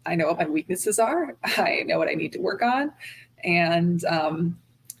 I know what my weaknesses are. I know what I need to work on. And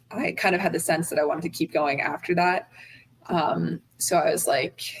I kind of had the sense that I wanted to keep going after that. So I was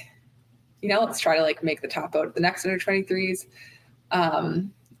like, let's try to like make the top boat at the next under 23s.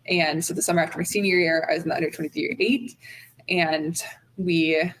 And so the summer after my senior year, I was in the under 23 8, and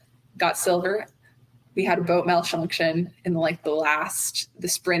we got silver. We had a boat malfunction in the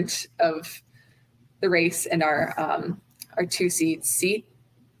sprint of the race, and our 2 seat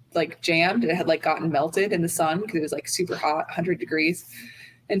like jammed. It had like gotten melted in the sun because it was like super hot, 100 degrees.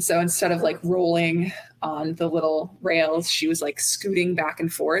 And so instead of like rolling on the little rails, she was like scooting back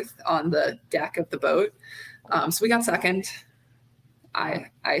and forth on the deck of the boat. So we got second. I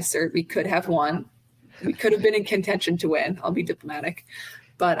assert we could have won. We could have been in contention to win. I'll be diplomatic.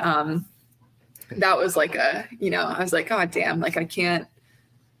 But that was like I was like, oh, damn, like I can't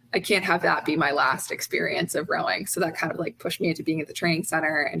have that be my last experience of rowing. So that kind of like pushed me into being at the training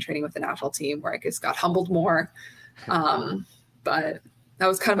center and training with the national team, where I just got humbled more. But that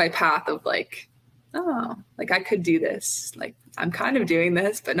was kind of my path of like, oh, like I could do this. Like I'm kind of doing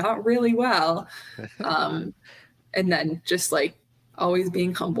this, but not really well. And then just like always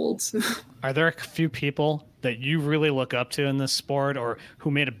being humbled. Are there a few people that you really look up to in this sport, or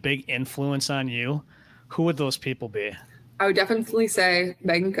who made a big influence on you? Who would those people be? I would definitely say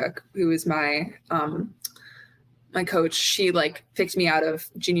Megan Cook, who is my my coach. She like picked me out of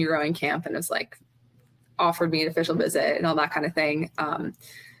junior rowing camp and was like offered me an official visit and all that kind of thing.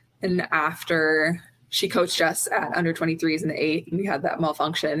 And after she coached us at under 23s in the 8, and we had that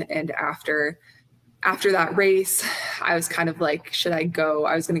malfunction. And after that race, I was kind of like, should I go?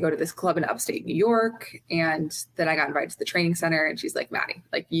 I was going to go to this club in upstate New York. And then I got invited to the training center, and she's like, Maddie,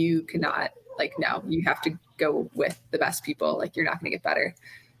 like you cannot, like, no, you have to go with the best people. Like you're not going to get better.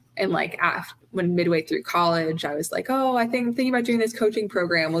 And like when midway through college, I was like, oh, thinking about doing this coaching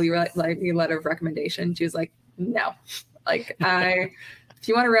program. Will you write me a letter of recommendation? She was like, no, like if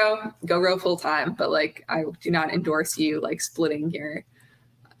you want to row, go row full time. But like, I do not endorse you like splitting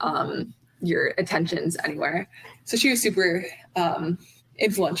your attentions anywhere. So she was super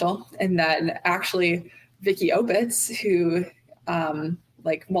influential. And then actually Vicky Opitz, who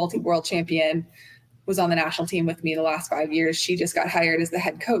like multi-world champion, was on the national team with me the last 5 years. She just got hired as the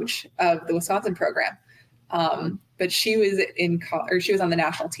head coach of the Wisconsin program. But she was she was on the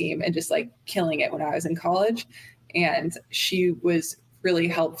national team and just like killing it when I was in college. And she was really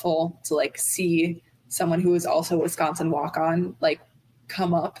helpful to like see someone who was also a Wisconsin walk-on, like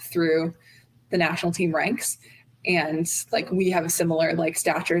come up through the national team ranks. And like, we have similar like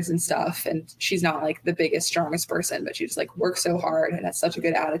statures and stuff. And she's not like the biggest, strongest person, but she just like works so hard and has such a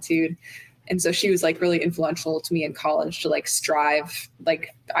good attitude. And so she was like really influential to me in college to like strive.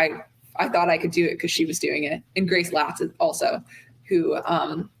 Like I thought I could do it because she was doing it. And Grace Latz also, who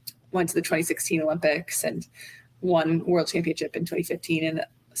went to the 2016 Olympics and won world championship in 2015 and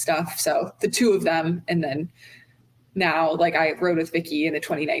stuff. So the two of them. And then now, like I rowed with Vicky in the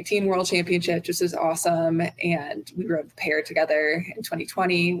 2019 World Championship, just as awesome. And we rowed the pair together in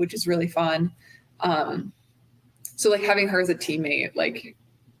 2020, which is really fun. So like having her as a teammate, like,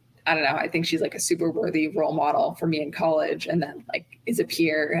 I don't know, I think she's like a super worthy role model for me in college, and then like is a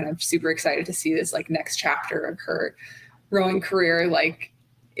peer. And I'm super excited to see this like next chapter of her rowing career, like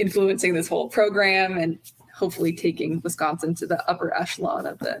influencing this whole program and hopefully taking Wisconsin to the upper echelon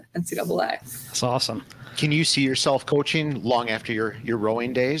of the NCAA. That's awesome. Can you see yourself coaching long after your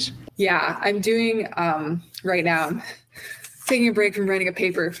rowing days? Yeah, I'm doing right now. I'm taking a break from writing a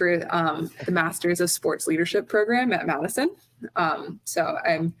paper for the Masters of Sports Leadership program at Madison. So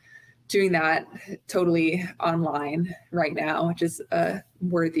I'm doing that totally online right now, which is a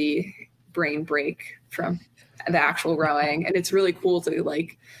worthy brain break from the actual rowing. And it's really cool to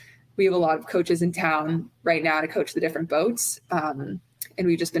like, we have a lot of coaches in town right now to coach the different boats. And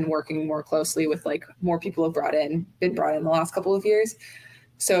we've just been working more closely with like more people have been brought in the last couple of years.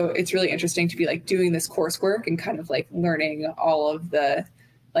 So it's really interesting to be like doing this coursework and kind of like learning all of the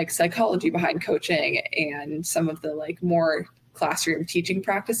like psychology behind coaching and some of the like more classroom teaching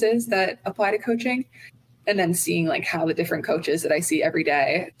practices that apply to coaching. And then seeing like how the different coaches that I see every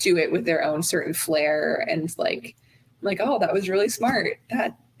day do it with their own certain flair and like, oh, that was really smart.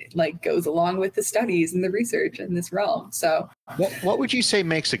 That like goes along with the studies and the research in this realm. So what would you say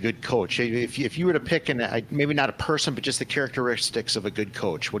makes a good coach? If you were to pick maybe not a person, but just the characteristics of a good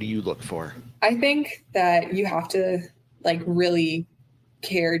coach, what do you look for? I think that you have to like really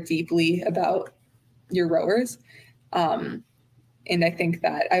care deeply about your rowers. And I think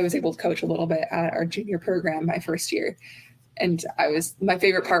that I was able to coach a little bit at our junior program my first year. And my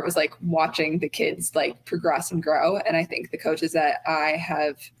favorite part was like watching the kids like progress and grow. And I think the coaches that I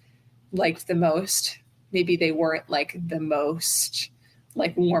have liked the most, maybe they weren't like the most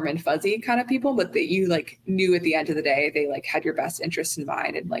like warm and fuzzy kind of people, but that you like knew at the end of the day, they like had your best interest in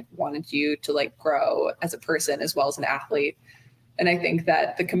mind and like wanted you to like grow as a person as well as an athlete. And I think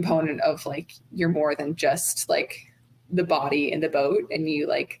that the component of like, you're more than just like the body in the boat, and you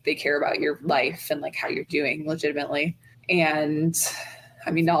like, they care about your life and like how you're doing legitimately. And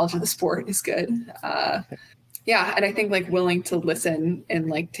I mean, knowledge of the sport is good. Yeah. And I think like willing to listen and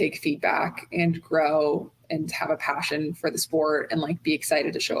like take feedback and grow and have a passion for the sport and like be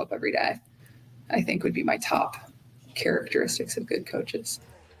excited to show up every day, I think would be my top characteristics of good coaches.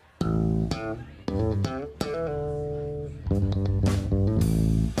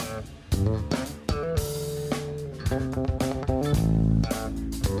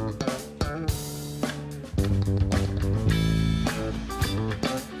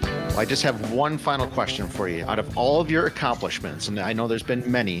 I just have one final question for you. Out of all of your accomplishments, and I know there's been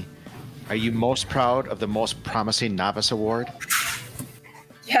many, are you most proud of the Most Promising Novice Award?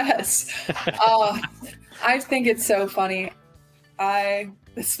 Yes. I think it's so funny.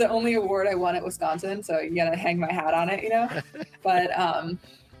 It's the only award I won at Wisconsin, so you gotta hang my hat on it, you know? But I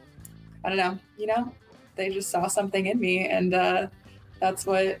don't know, you know, they just saw something in me, and that's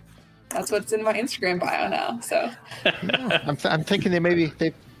what's in my Instagram bio now. So Yeah, I'm thinking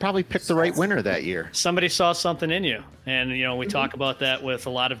they probably picked the right winner that year. Somebody saw something in you, and you know we talk about that with a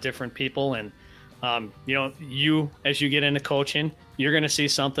lot of different people, and you know, you as you get into coaching, you're going to see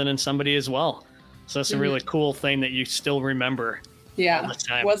something in somebody as well. So that's a really cool thing that you still remember. Yeah,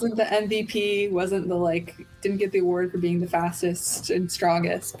 wasn't the MVP, wasn't the like, didn't get the award for being the fastest and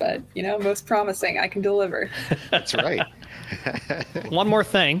strongest, but you know, most promising. I can deliver. That's right. One more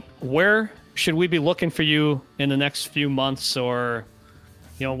thing, where should we be looking for you in the next few months, or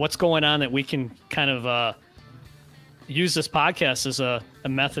you know, what's going on that we can kind of use this podcast as a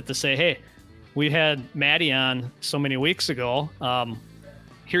method to say, hey, we had Maddie on so many weeks ago.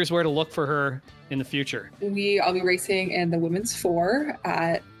 Here's where to look for her in the future. I'll be racing in the women's 4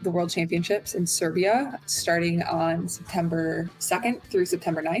 at the World Championships in Serbia, starting on September 2nd through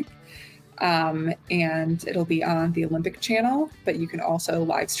September 9th. And it'll be on the Olympic channel, but you can also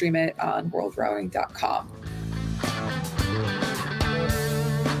live stream it on worldrowing.com.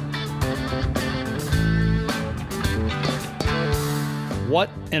 What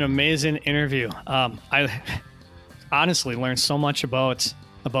an amazing interview. I honestly learned so much about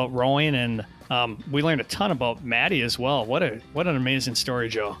rowing, and we learned a ton about Maddie as well. What an amazing story,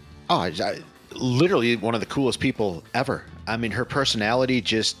 Joe. Oh, literally one of the coolest people ever. I mean, her personality,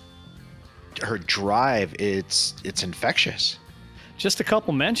 just her drive, it's infectious. Just a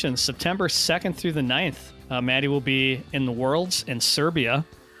couple mentions. September 2nd through the 9th, Maddie will be in the Worlds in Serbia.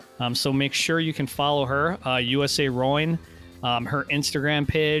 So make sure you can follow her, USA Rowing, her Instagram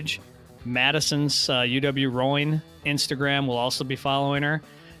page, Madison's UW Rowing Instagram will also be following her.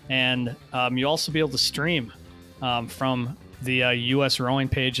 And you'll also be able to stream from the US Rowing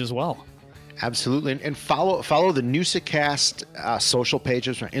page as well. Absolutely. And follow the NUSACast social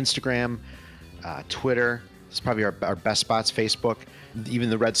pages on Instagram, Twitter. It's probably our best spots, Facebook, even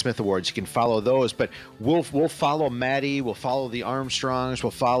the Red Smith Awards. You can follow those, but we'll follow Maddie, we'll follow the Armstrongs,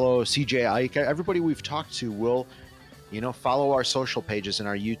 we'll follow CJ Ike. Everybody we've talked to will, follow our social pages and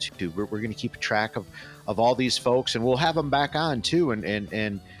our YouTube. We're going to keep track of all these folks, and we'll have them back on too,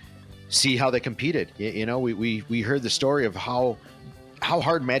 and see how they competed. We heard the story of how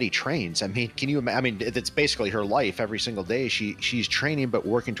hard Maddie trains. I mean, it's basically her life. Every single day she's training, but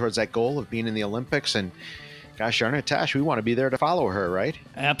working towards that goal of being in the Olympics. And gosh darn it, Tash, we want to be there to follow her, right?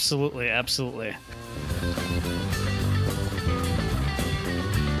 Absolutely. Absolutely.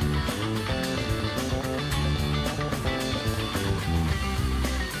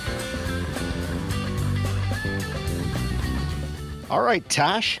 All right,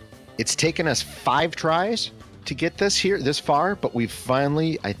 Tash, it's taken us 5 tries to get this far, but we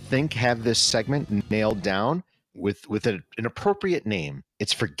finally, I think, have this segment nailed down with an appropriate name.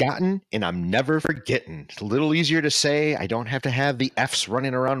 It's Forgotten and I'm Never Forgetting. It's a little easier to say. I don't have to have the F's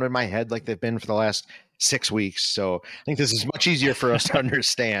running around in my head like they've been for the last 6 weeks. So I think this is much easier for us to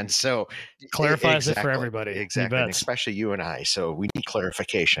understand. So clarifies it for everybody. Exactly. And especially you and I. So we need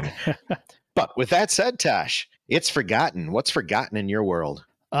clarification. But with that said, Tash, it's Forgotten. What's forgotten in your world?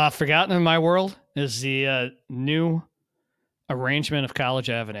 Forgotten in my world is the new arrangement of College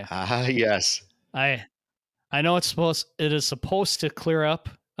Avenue. Yes. I know it is supposed to clear up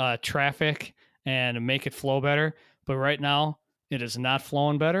traffic and make it flow better, but right now it is not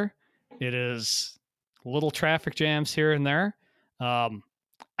flowing better. It is little traffic jams here and there. I'm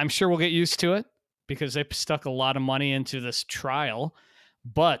sure we'll get used to it because they stuck a lot of money into this trial,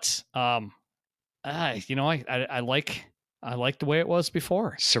 but I like I like the way it was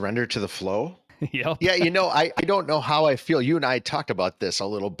before. Surrender to the flow. Yep. Yeah, I don't know how I feel. You and I talked about this a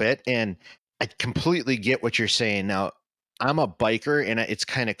little bit, and I completely get what you're saying. Now, I'm a biker, and it's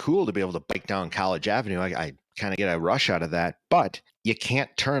kind of cool to be able to bike down College Avenue. I kind of get a rush out of that, but you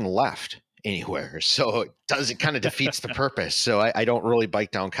can't turn left anywhere. So it kind of defeats the purpose. So I don't really bike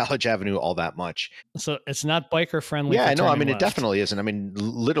down College Avenue all that much. So it's not biker friendly. Yeah, for no, I turning mean, it left. definitely isn't. I mean,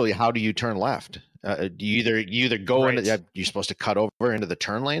 literally, how do you turn left? You either go Right. into, you're supposed to cut over into the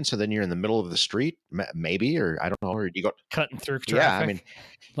turn lane, so then you're in the middle of the street, maybe, or I don't know, or you go. Cutting through traffic. Yeah, I mean,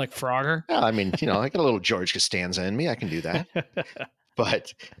 like Frogger. yeah, I mean, I got a little George Costanza in me. I can do that.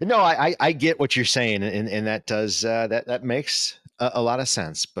 But no, I get what you're saying, and that does that makes a lot of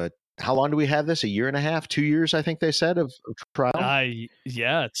sense. But how long do we have this? A year and a half, 2 years, I think they said of trial.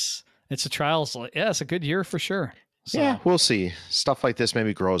 Yeah, it's a trial. Yeah, it's a good year for sure. So. Yeah, we'll see. Stuff like this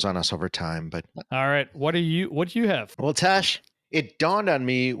maybe grows on us over time. But all right, what do you have? Well, Tash, it dawned on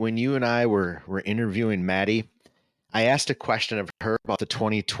me when you and I were interviewing Maddie. I asked a question of her about the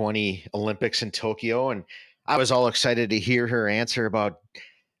 2020 Olympics in Tokyo, and I was all excited to hear her answer about,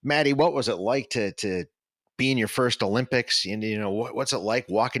 Maddie, what was it like to be in your first Olympics? And, what's it like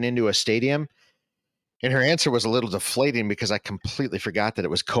walking into a stadium? And her answer was a little deflating because I completely forgot that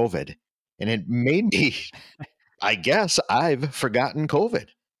it was COVID. And it made me, I guess I've forgotten COVID,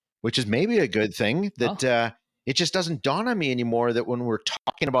 which is maybe a good thing that it just doesn't dawn on me anymore that when we're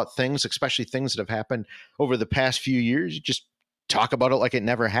talking about things, especially things that have happened over the past few years, you just talk about it like it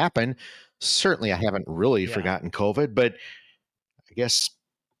never happened. Certainly, I haven't really forgotten COVID, but I guess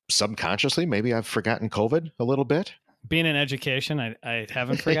subconsciously, maybe I've forgotten COVID a little bit. Being in education, I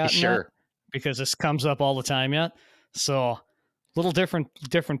haven't forgotten Sure. that because this comes up all the time yet. So little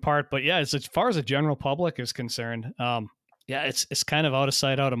different part, but yeah, as far as the general public is concerned, yeah, it's kind of out of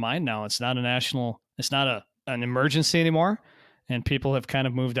sight, out of mind now. It's not an emergency anymore, and people have kind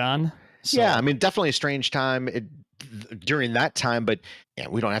of moved on. So. Yeah, I mean, definitely a strange time during that time, but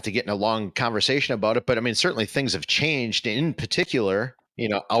we don't have to get in a long conversation about it. But I mean, certainly things have changed. In particular,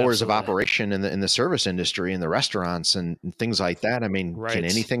 hours of operation in the service industry and the restaurants and things like that. I mean, Can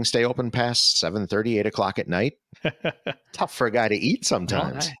anything stay open past 7:30, 8 o'clock at night? Tough for a guy to eat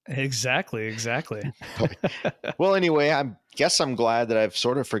sometimes. No, exactly. Well, anyway, I guess I'm glad that I've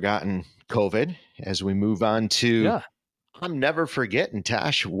sort of forgotten COVID as we move on to. Yeah. I'm never forgetting,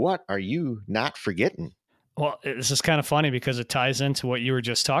 Tash. What are you not forgetting? Well, this is kind of funny because it ties into what you were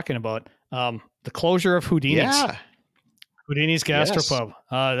just talking about. The closure of Houdini's. Yeah. Houdini's Gastropub.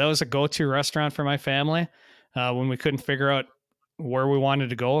 That was a go-to restaurant for my family. When we couldn't figure out where we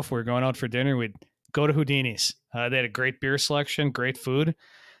wanted to go, if we were going out for dinner, we'd go to Houdini's. They had a great beer selection, great food,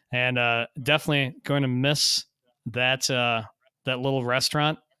 and definitely going to miss that little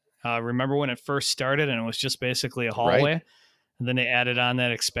restaurant. Remember when it first started and it was just basically a hallway, right. And then they added on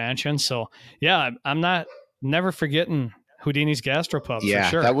that expansion. So yeah, I'm never forgetting Houdini's Gastropub. Yeah, for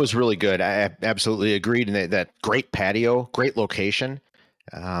sure. That was really good. I absolutely agreed. And that great patio, great location.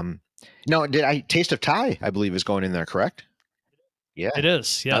 No, Taste of Thai, I believe, is going in there, correct? Yeah, it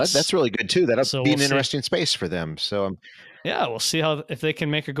is. Yes, that's really good too. That'll be an interesting space for them. So yeah, we'll see if they can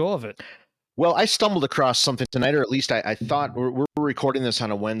make a go of it. Well, I stumbled across something tonight, or at least I thought we're recording this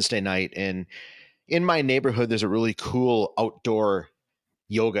on a Wednesday night, and in my neighborhood, there's a really cool outdoor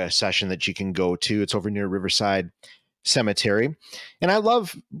yoga session that you can go to. It's over near Riverside Cemetery. And I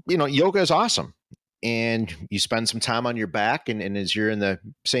love, yoga is awesome. And you spend some time on your back, and as you're in the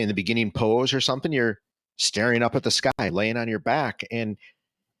beginning pose or something, you're staring up at the sky, laying on your back. And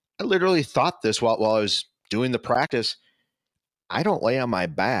I literally thought this while I was doing the practice. I don't lay on my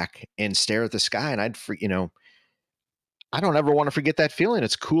back and stare at the sky, and I don't ever want to forget that feeling.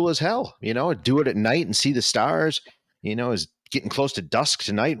 It's cool as hell, do it at night and see the stars, as getting close to dusk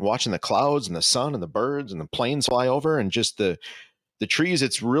tonight and watching the clouds and the sun and the birds and the planes fly over and just the trees.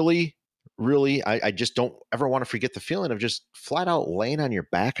 It's really, really, I just don't ever want to forget the feeling of just flat out laying on your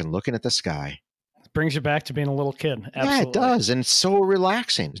back and looking at the sky. It brings you back to being a little kid. Absolutely. Yeah, it does. And it's so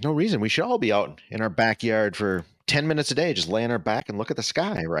relaxing. There's no reason we should all be out in our backyard for 10 minutes a day, just lay on our back and look at the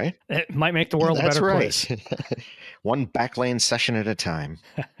sky, right? It might make the world a better place. One backland session at a time.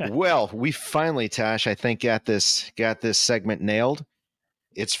 Well, we finally, Tash, I think got this segment nailed.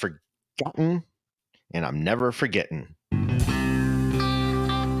 It's forgotten, and I'm never forgetting.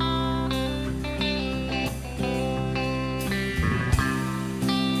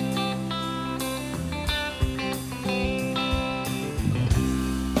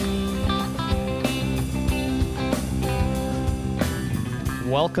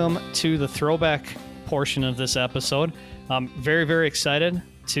 Welcome to the throwback portion of this episode. I'm very, very excited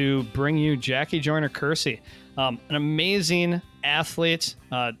to bring you Jackie Joyner-Kersee, an amazing athlete,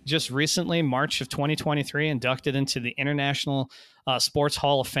 just recently, March of 2023, inducted into the International Sports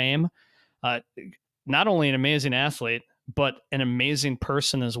Hall of Fame. Not only an amazing athlete, but an amazing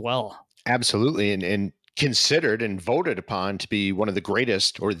person as well. Absolutely. And considered and voted upon to be one of the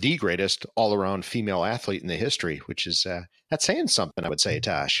greatest or the greatest all-around female athlete in the history, which is that's saying something, I would say,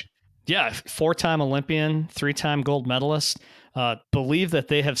 Tosh. Yeah, 4-time Olympian, 3-time gold medalist. Believe that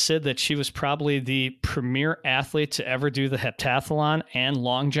they have said that she was probably the premier athlete to ever do the heptathlon and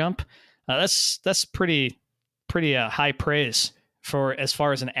long jump. That's pretty high praise for as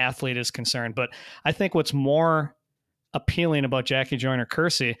far as an athlete is concerned. But I think what's more appealing about Jackie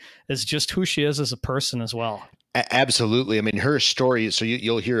Joyner-Kersee is just who she is as a person as well. Absolutely. I mean, her story, so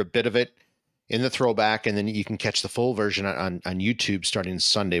you'll hear a bit of it in the throwback, and then you can catch the full version on YouTube starting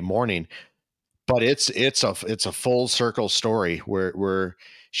Sunday morning. But it's a full circle story where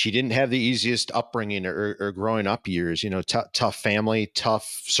she didn't have the easiest upbringing or growing up years, tough family,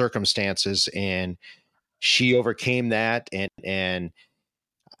 tough circumstances, and she overcame that, and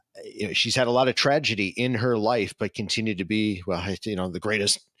she's had a lot of tragedy in her life, but continued to be, the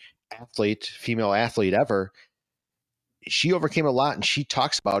greatest female athlete ever. She overcame a lot, and she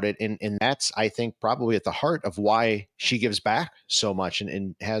talks about it. And that's, I think, probably at the heart of why she gives back so much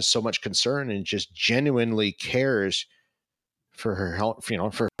and has so much concern and just genuinely cares for her health,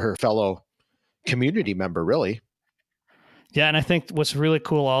 for her fellow community member, really. Yeah, and I think what's really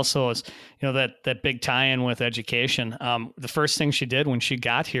cool also is, that big tie-in with education. The first thing she did when she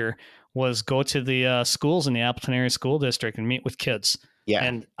got here was go to the schools in the Appleton Area School District and meet with kids. Yeah.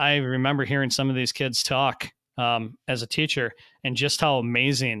 And I remember hearing some of these kids talk as a teacher, and just how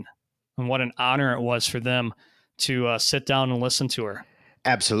amazing and what an honor it was for them to sit down and listen to her.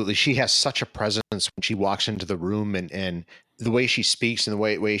 Absolutely. She has such a presence when she walks into the room, and the way she speaks and the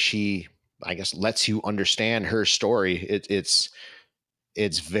way she, I guess, lets you understand her story.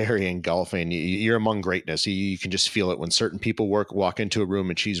 It's very engulfing. You're among greatness. You can just feel it when certain people walk into a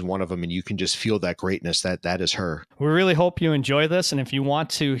room, and she's one of them, and you can just feel that greatness. That is her. We really hope you enjoy this. And if you want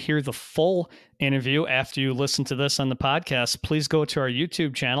to hear the full interview after you listen to this on the podcast, please go to our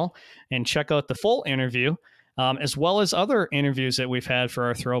YouTube channel and check out the full interview, as well as other interviews that we've had for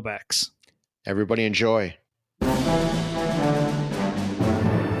our throwbacks. Everybody enjoy.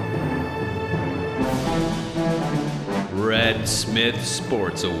 Red Smith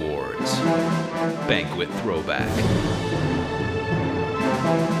Sports Awards Banquet Throwback.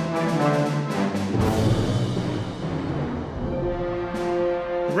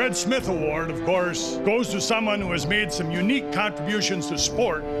 The Red Smith Award, of course, goes to someone who has made some unique contributions to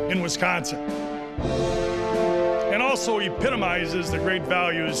sport in Wisconsin, and also epitomizes the great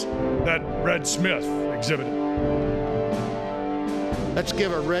values that Red Smith exhibited. Let's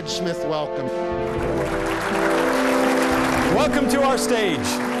give a Red Smith welcome. Welcome to our stage,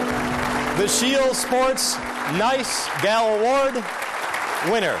 the Shield Sports Nice Gal Award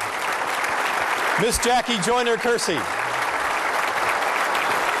winner, Miss Jackie Joyner-Kersee.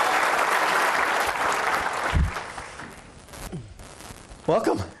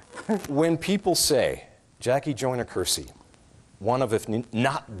 Welcome. When people say Jackie Joyner-Kersee, one of, if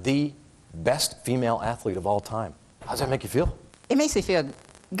not the best female athlete of all time, how does that make you feel? It makes me feel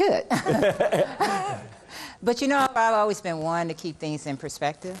good. But I've always been one to keep things in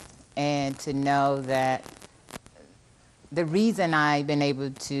perspective and to know that the reason I've been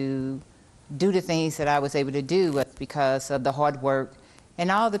able to do the things that I was able to do was because of the hard work and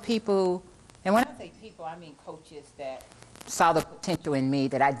all the people, and when I say people, I mean coaches that saw the potential in me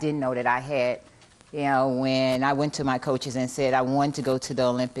that I didn't know that I had. When I went to my coaches and said I wanted to go to the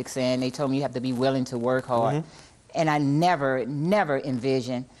Olympics, and they told me you have to be willing to work hard. Mm-hmm. And I never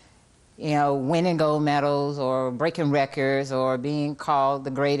envisioned winning gold medals or breaking records or being called the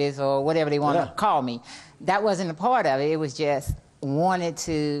greatest or whatever they want to call me. That wasn't a part of it. It was just wanting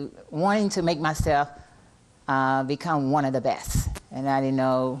to make myself become one of the best. And I didn't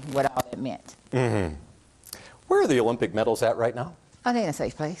know what all that meant. Mm-hmm. Where are the Olympic medals at right now? Oh, they're in a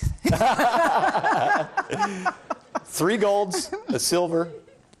safe place. 3 golds, a silver,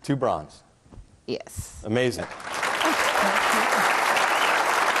 2 bronze. Yes. Amazing.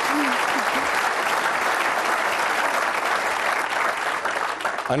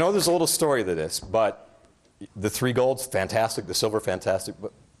 I know there's a little story to this, but the 3 golds, fantastic, the silver, fantastic,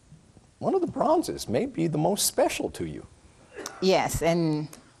 but one of the bronzes may be the most special to you. Yes, and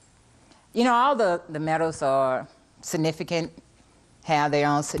all the medals are significant, have their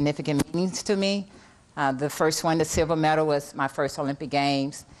own significant meanings to me. The first one, the silver medal, was my first Olympic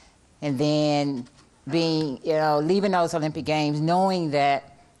Games. And then leaving those Olympic Games, knowing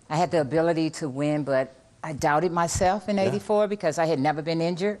that I had the ability to win, but I doubted myself in '84 because I had never been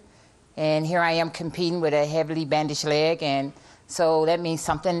injured. And here I am competing with a heavily bandaged leg, and so that means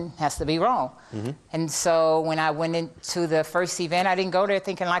something has to be wrong. And so when I went into the first event, I didn't go there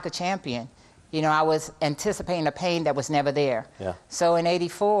thinking like a champion. You know, I was anticipating a pain that was never there. So in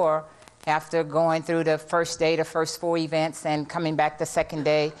 '84, after going through the first day, the first 4 events, and coming back the second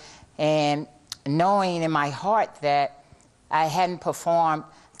day, and knowing in my heart that I hadn't performed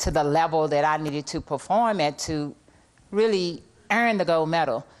to the level that I needed to perform at to really earn the gold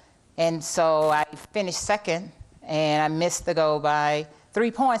medal. And so I finished second, and I missed the gold by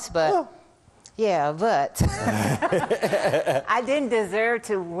 3 points, but but I didn't deserve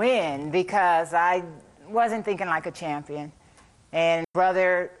to win because I wasn't thinking like a champion. And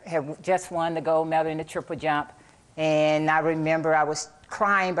brother had just won the gold medal in the triple jump, and I remember I was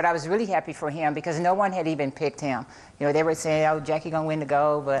crying, but I was really happy for him because no one had even picked him. You know, they were saying, "Oh, Jackie gonna win the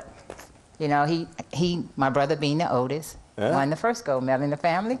gold," but you know, he, my brother being the oldest, won the first gold medal in the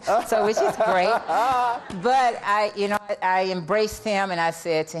family, so which is great. But I embraced him, and I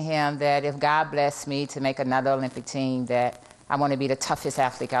said to him that if God blessed me to make another Olympic team, that I want to be the toughest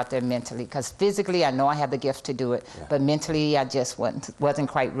athlete out there mentally, because physically I know I have the gift to do it, but mentally I just wasn't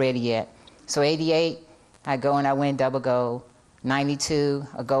quite ready yet. So '88, I go and I win double gold. '92,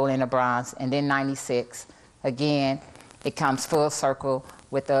 a gold and a bronze, and then '96, again, it comes full circle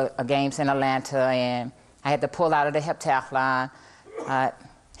with the games in Atlanta, and I had to pull out of the heptathlon. I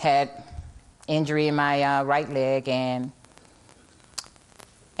had injury in my right leg, and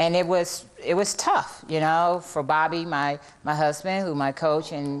it was tough, you know, for Bobby, my husband, who my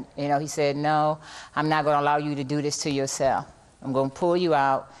coach, and you know, he said, "No, I'm not going to allow you to do this to yourself. I'm going to pull you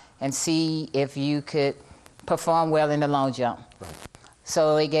out and see if you could perform well in the long jump."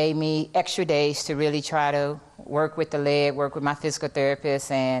 So it gave me extra days to really try to work with the leg, work with my physical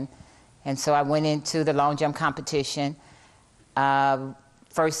therapist, and so I went into the long jump competition.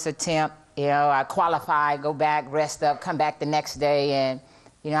 First attempt, you know, I qualified, go back, rest up, come back the next day, and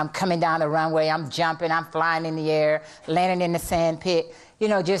you know, I'm coming down the runway, I'm jumping, I'm flying in the air, landing in the sand pit, you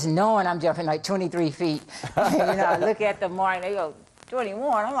know, just knowing I'm jumping like 23 feet. You know, I look at the mark, they go,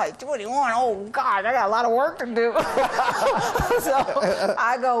 21. I'm like, 21? Oh, God, I got a lot of work to do. So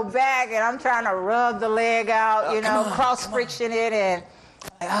I go back, and I'm trying to rub the leg out, you know, cross-friction it, and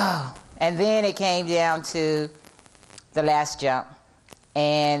and then it came down to the last jump.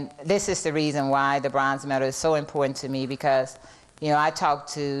 And this is the reason why the bronze medal is so important to me, because you know, I talk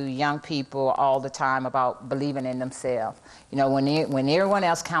to young people all the time about believing in themselves. You know, when everyone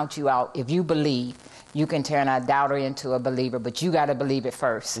else counts you out, if you believe, you can turn a doubter into a believer, but you got to believe it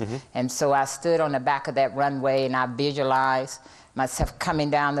first. And so I stood on the back of that runway, and I visualized myself coming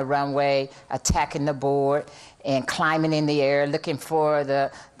down the runway, attacking the board, and climbing in the air, looking for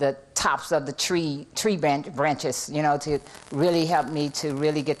the tops of the tree branches, you know, to really help me to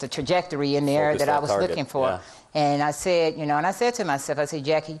really get the trajectory in the air that I was looking for. And I said, you know, and I said to myself, I said,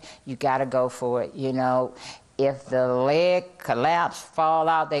 Jackie, you got to go for it. You know, if the leg collapse, fall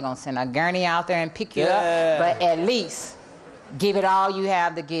out, they're going to send a gurney out there and pick you up. But at least give it all you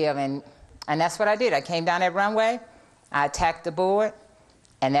have to give. And that's what I did. I came down that runway. I attacked the board.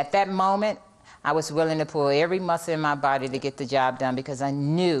 And at that moment, I was willing to pull every muscle in my body to get the job done, because I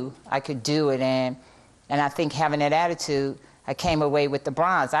knew I could do it. And I think having that attitude, I came away with the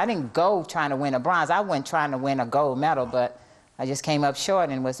bronze. I didn't go trying to win a bronze. I went trying to win a gold medal, but I just came up short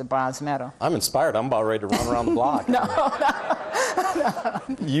and was a bronze medal. I'm inspired. I'm about ready to run around the block. No.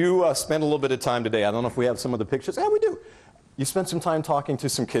 You spent a little bit of time today. I don't know if we have some of the pictures. Yeah, we do. You spent some time talking to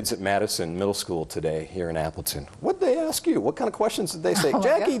some kids at Madison Middle School today here in Appleton. What did they ask you? What kind of questions did they say?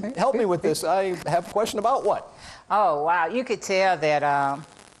 Jackie, help me with this. I have a question about what? Oh, wow. You could tell that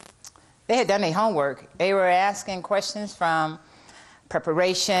they had done their homework. They were asking questions from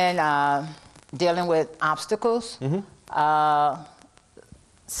preparation, dealing with obstacles.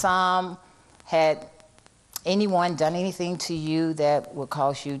 Some had anyone done anything to you that would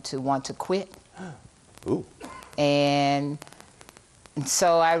cause you to want to quit? Ooh. And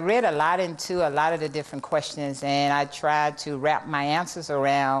so I read a lot into a lot of the different questions, and I tried to wrap my answers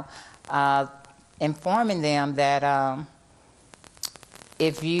around informing them that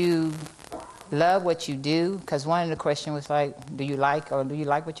if you love what you do, because one of the questions was like, do you like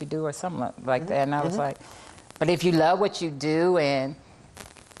what you do, or something like that, and I was like, but if you love what you do, and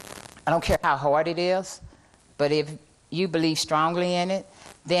I don't care how hard it is, but if you believe strongly in it,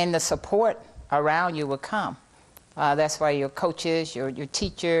 then the support around you will come. That's why your coaches, your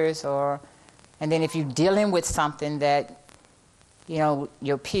teachers, and then if you're dealing with something that, you know,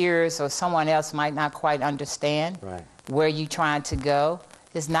 your peers or someone else might not quite understand where you're trying to go,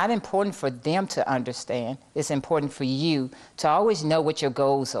 it's not important for them to understand. It's important for you to always know what your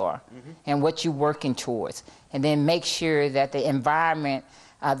goals are and what you're working towards. And then make sure that the environment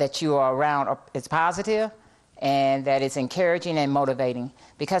that you are around is positive and that it's encouraging and motivating.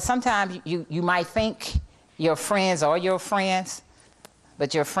 Because sometimes you might think your friends are your friends,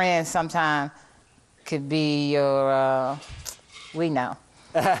 but your friends sometimes could be your, we know,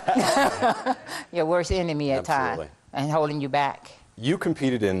 your worst enemy at times and holding you back. You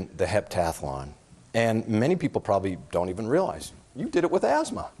competed in the heptathlon, and many people probably don't even realize you did it with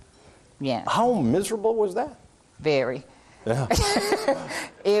asthma. Yeah. How miserable was that? Very. Yeah.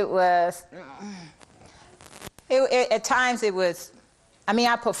 It was, at times it was, I mean,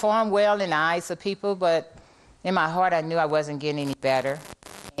 I performed well in the eyes of people, but in my heart I knew I wasn't getting any better.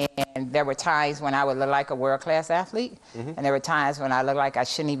 And there were times when I would look like a world-class athlete, and there were times when I looked like I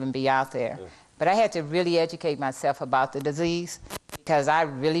shouldn't even be out there. Yeah. But I had to really educate myself about the disease because I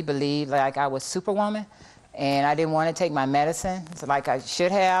really believed like I was Superwoman, and I didn't want to take my medicine like I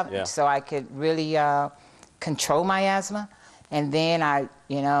should have, so I could really control my asthma. And then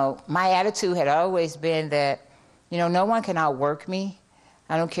my attitude had always been that, no one can outwork me.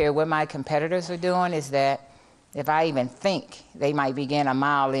 I don't care what my competitors are doing, is that if I even think they might begin a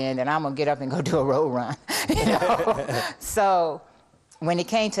mile in, then I'm gonna get up and go do a road run. So when it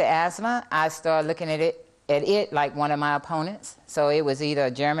came to asthma, I started looking at it like one of my opponents. So it was either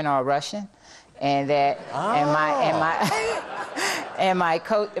a German or a Russian, and that and my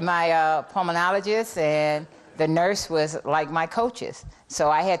pulmonologist and the nurse was like my coaches. So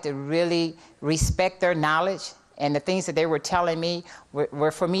I had to really respect their knowledge, and the things that they were telling me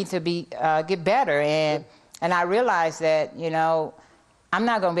were for me to get better. And I realized that, I'm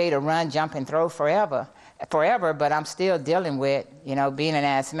not going to be able to run, jump, and throw forever, but I'm still dealing with, being an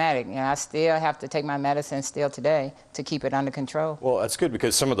asthmatic. I still have to take my medicine still today to keep it under control. Well, that's good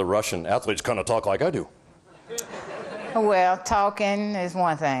because some of the Russian athletes kind of talk like I do. Well, talking is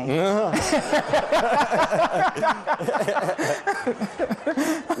one thing.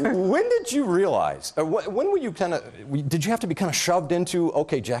 When did you realize, when were you did you have to be kind of shoved into,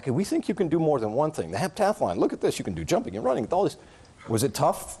 okay, Jackie, we think you can do more than one thing. The heptathlon, look at this, you can do jumping and running, all this. Was it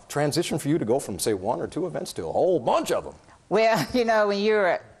tough transition for you to go from, say, 1 or 2 events to a whole bunch of them? Well, when you're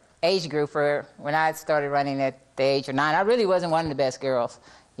an age grouper, when I started running at the age of 9, I really wasn't one of the best girls.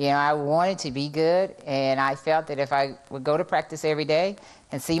 I wanted to be good, and I felt that if I would go to practice every day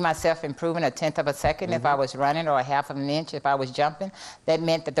and see myself improving 1/10 of a second if I was running, or 1/2 of an inch if I was jumping, that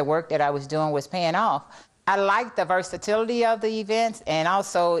meant that the work that I was doing was paying off. I like the versatility of the events, and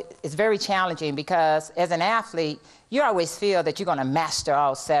also it's very challenging because as an athlete, you always feel that you're going to master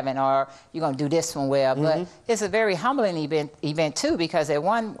all 7 or you're going to do this one well. But it's a very humbling event too, because at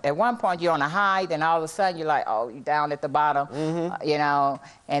one point you're on a high, then all of a sudden you're like, oh, you're down at the bottom,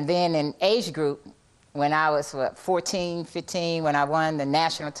 And then in age group, when I was 14, 15, when I won the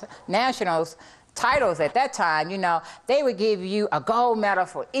nationals titles at that time, they would give you a gold medal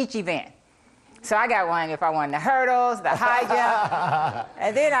for each event. So I got one if I won the hurdles, the high jump,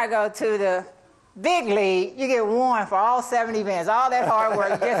 and then I go to the big league, you get one for all 7 events. All that hard work,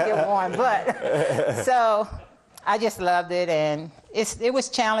 you just get one. But so I just loved it, and it was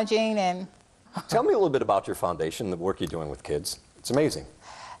challenging. And tell me a little bit about your foundation, the work you're doing with kids. It's amazing.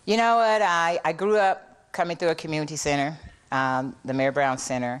 You know what? I grew up coming through a community center, the Mary Brown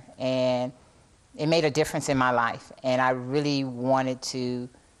Center, and it made a difference in my life. And I really wanted to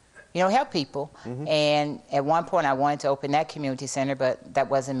help people. And at one point I wanted to open that community center, but that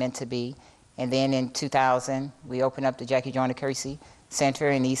wasn't meant to be. And then in 2000, we opened up the Jackie Joyner Kersey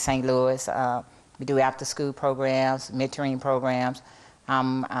Center in East St. Louis. We do after-school programs, mentoring programs.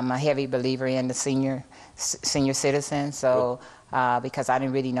 I'm a heavy believer in the senior citizens, so because I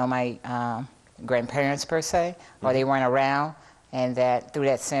didn't really know my grandparents per se, or they weren't around, and that through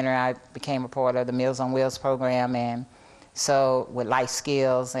that center I became a part of the Meals on Wheels program, and so with life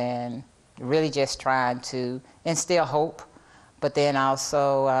skills and really just trying to instill hope, but then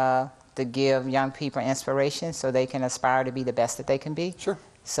also to give young people inspiration so they can aspire to be the best that they can be. Sure.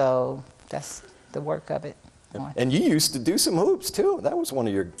 So that's the work of it. And you used to do some hoops too. That was one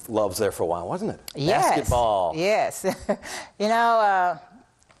of your loves there for a while, wasn't it? Yes. Basketball. Yes.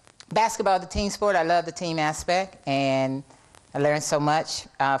 Basketball, the team sport, I love the team aspect, and I learned so much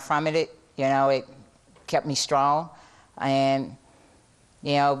from it. It kept me strong. And,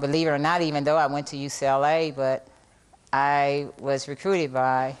 believe it or not, even though I went to UCLA, but I was recruited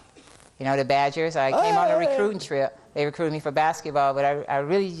by, the Badgers. I came on a recruiting trip. They recruited me for basketball, but I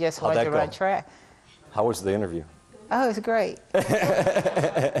really just wanted to run track. How was the interview? Oh, it was great.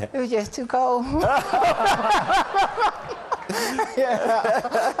 It was just too cold.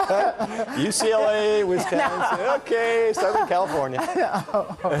 UCLA, Wisconsin. No. Okay, Southern California.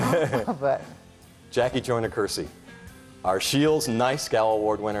 But Jackie Joyner-Kersee, our Shields Nice Gal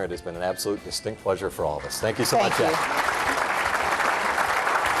Award winner. It has been an absolute distinct pleasure for all of us. Thank you so much, you. Jackie.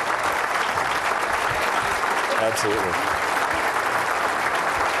 Absolutely.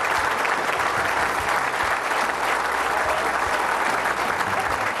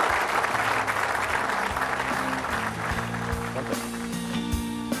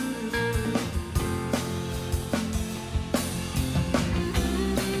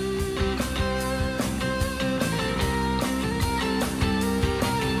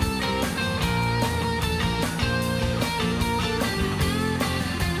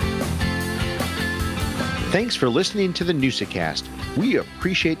 Thanks for listening to the Newsacast. We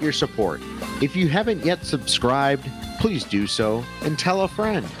appreciate your support. If you haven't yet subscribed, please do so and tell a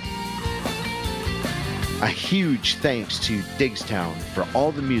friend. A huge thanks to Digstown for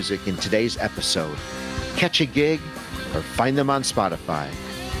all the music in today's episode. Catch a gig or find them on Spotify.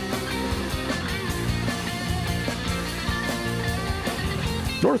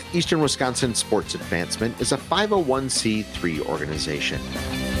 Northeastern Wisconsin Sports Advancement is a 501c3 organization.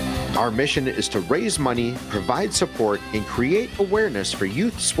 Our mission is to raise money, provide support, and create awareness for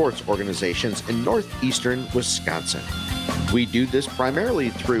youth sports organizations in northeastern Wisconsin. We do this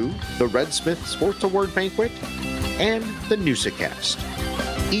primarily through the Red Smith Sports Award Banquet and the Newsacast.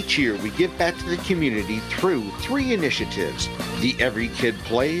 Each year, we give back to the community through 3 initiatives: the Every Kid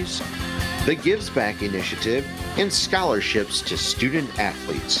Plays, the Gives Back Initiative, and scholarships to student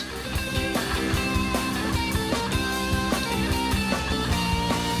athletes.